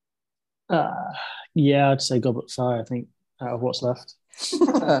 Yeah, I'd say Goblet of Fire, I think, out of what's left.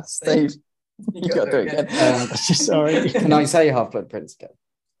 Steve, you got to do it again. Sorry. Can I say Half-Blood Prince again?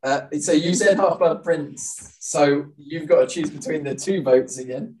 So you said Half-Blood Prince. So you've got to choose between the 2 votes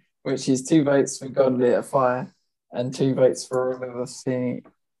again, which is 2 votes for Goblet of Fire and 2 votes for Order of the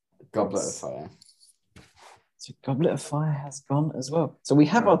Phoenix. Goblet of Fire. So Goblet of Fire has gone as well. So we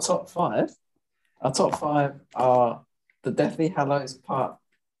have our top 5. Our top 5 are The Deathly Hallows Part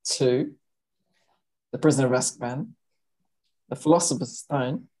 2, The Prisoner of Azkaban, The Philosopher's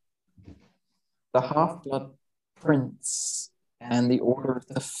Stone, The Half-Blood Prince, and The Order of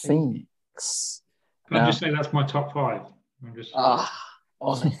the Phoenix. Can I just say that's my top 5? I'm just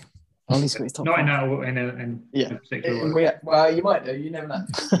Ollie. Ollie's got his top not 5. in that order, in Yeah. a particular order. Well, you might do. You never know.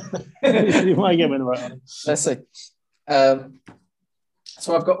 You might get me in the right one. Let's see.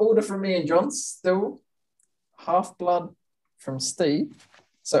 So I've got Order from me and John still. Half-Blood from Steve.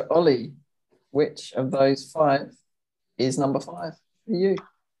 So Ollie, which of those 5 is number 5 for you?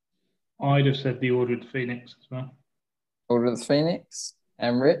 I'd have said the Order of the Phoenix as well. Order of the Phoenix.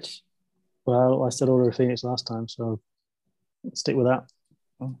 And Rich? Well, I said Order of Phoenix last time, so stick with that.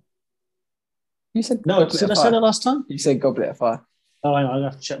 You said No, Goblet did of I say Fire. that last time? You said Goblet of Fire. Oh, hang on, I'm going to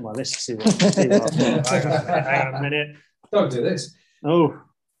have to check my list to see what. Hang on a minute. Don't do this. Oh,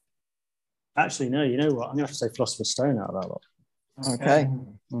 actually, no. You know what? I'm going to have to say Philosopher's Stone out of that lot. Okay.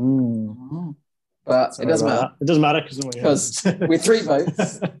 But it doesn't matter. It doesn't matter Because with 3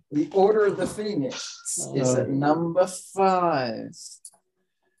 votes, the Order of the Phoenix is at number 5.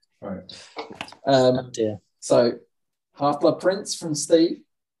 Right. dear. So, Half-Blood Prince from Steve,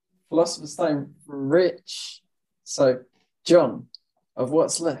 Philosopher's Stone from Rich. So, John, of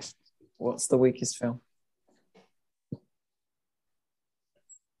what's left, what's the weakest film?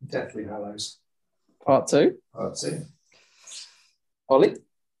 Deathly Hallows. Part 2. That's it. Ollie?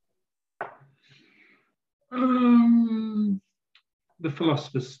 The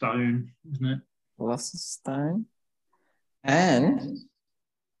Philosopher's Stone, isn't it? Philosopher's Stone. And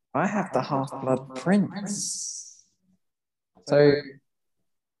I have the Half-Blood Prince. So,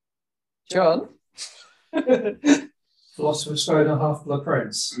 John? Philosopher's Stone and Half-Blood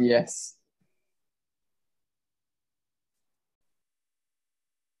Prince. Yes.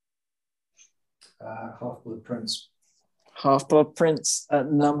 Half-Blood Prince. Half-Blood Prince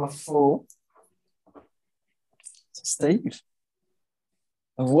at number 4. So Steve,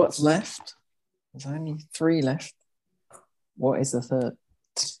 of what's left? There's only 3 left. What is the third?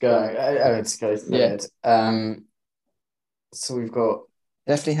 To go. To go third. So we've got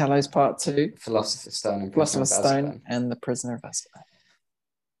Deathly Hallows Part 2, Philosopher's Stone and Philosopher's Prisoner of Stone, Azkaban. and The Prisoner of Azkaban.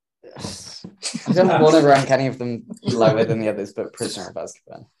 I don't want to rank any of them lower than the others, but Prisoner of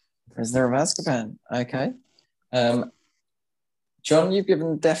Azkaban. Prisoner of Azkaban. Okay. John, you've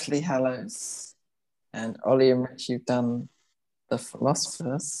given Deathly Hallows, and Ollie and Rich, you've done The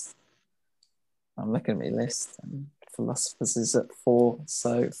Philosophers. I'm looking at my list, and Philosophers is at 4,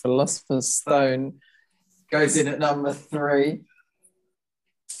 so Philosopher's Stone goes in at number 3.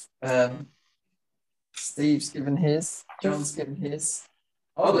 Steve's given his, John's given his.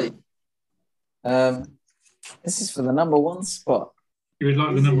 Ollie, this is for the number 1 spot. You would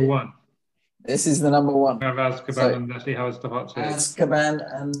like the number 1. This is the number 1. Of Azkaban So- and Deathly Hallows Part 2. Azkaban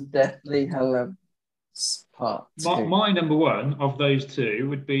and Deathly Hallows Part 2. My number 1 of those 2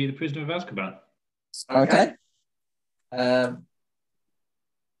 would be The Prisoner of Azkaban. Okay.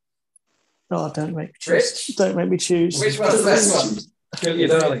 Oh, don't make me Rich? choose. Don't make me choose. Which one's the best one? Kill your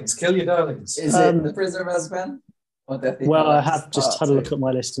darlings. Kill your darlings. Is it The Prisoner of Azkaban or Deathly Well, I Hallows have just Part had a look 2? at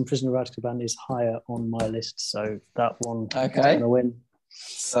my list, and Prisoner of Azkaban is higher on my list, so that one is Okay. going to win.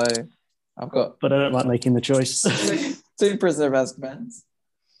 So I've got But I don't like making the choice. 2 Prisoner of Azkabans.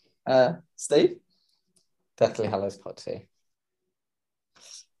 Steve? Deathly Hallows Part 2.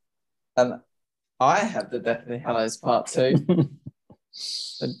 And I have the Deathly Hallows Part 2.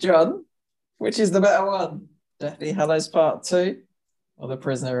 So John, which is the better one? Deathly Hallows Part 2 or The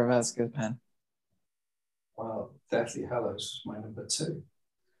Prisoner of Azkaban? Well, Deathly Hallows was my number 2.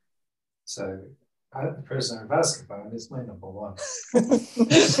 So, The Prisoner of Azkaban is my number 1.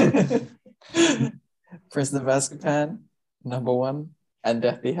 Prisoner of Azkaban, number 1, and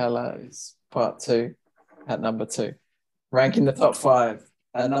Deathly Hallows Part 2 at number 2. Ranking the top 5.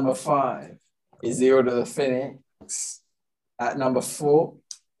 At number 5 is The Order of the Phoenix. At number 4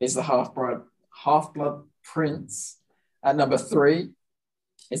 is the Half-Blood Prince. At number 3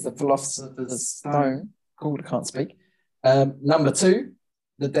 is the Philosopher's Stone. Cool, I can't speak. Number 2,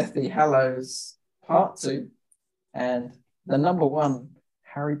 the Deathly Hallows Part 2. And the number 1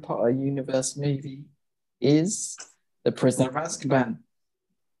 Harry Potter universe movie is The Prisoner of Azkaban.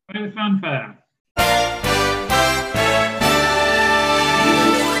 Play with fanfare.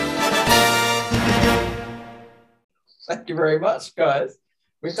 Thank you very much, guys.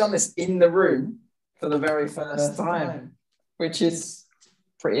 We've done this in the room for the very first time, which is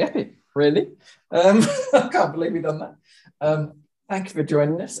pretty epic, really. I can't believe we've done that. Thank you for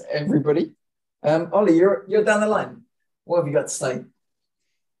joining us, everybody. Ollie, you're down the line. What have you got to say?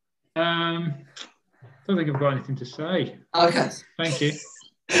 Don't think I've got anything to say. Okay. Thank you.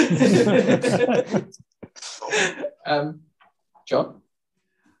 John?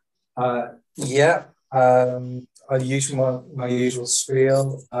 Yeah. I use my usual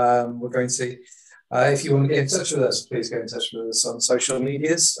spiel. We're going to, if you want to get in touch with us, please get in touch with us on social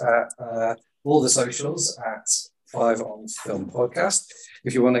medias, all the socials at 5 on Film Podcast.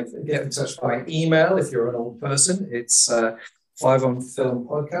 If you want to get in touch by email, if you're an old person, it's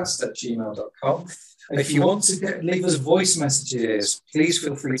 5onfilmpodcast@gmail.com. If you want to leave us voice messages, please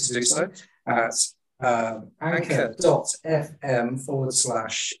feel free to do so at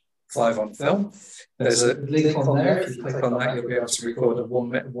anchor.fm/5onfilm. There's a link on there. If you click on that, you'll be able to record a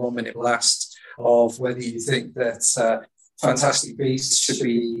 1 minute blast of whether you think that Fantastic Beasts should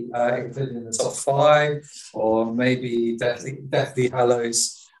be included in the top 5, or maybe Deathly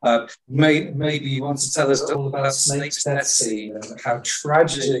Hallows. Maybe you want to tell us all about Snape's death scene and how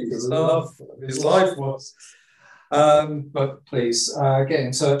tragic his life was. But please get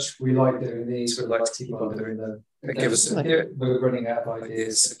in touch. We like doing these. We'd like to keep on doing them. We're running out of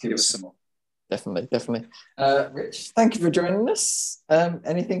ideas. Give us some more. Definitely. Rich, thank you for joining us.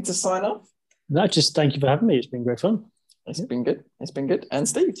 Anything to sign off? No, just thank you for having me. It's been great fun. It's been good. And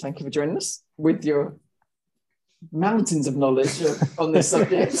Steve, thank you for joining us with your mountains of knowledge on this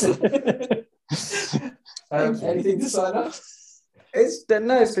subject. Anything to sign off? It's been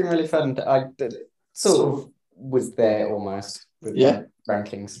really fun. I sort of was there almost with the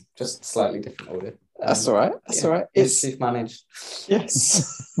rankings, just slightly different order. That's all right. All right. You've managed.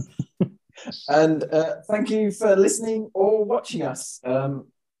 Yes. And thank you for listening or watching us.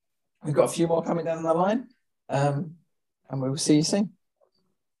 We've got a few more coming down the line, and we will see you soon.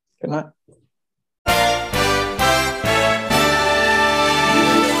 Good night.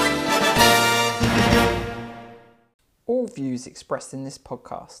 All views expressed in this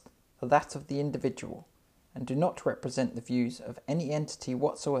podcast are that of the individual and do not represent the views of any entity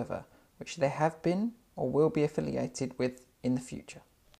whatsoever which they have been or will be affiliated with in the future.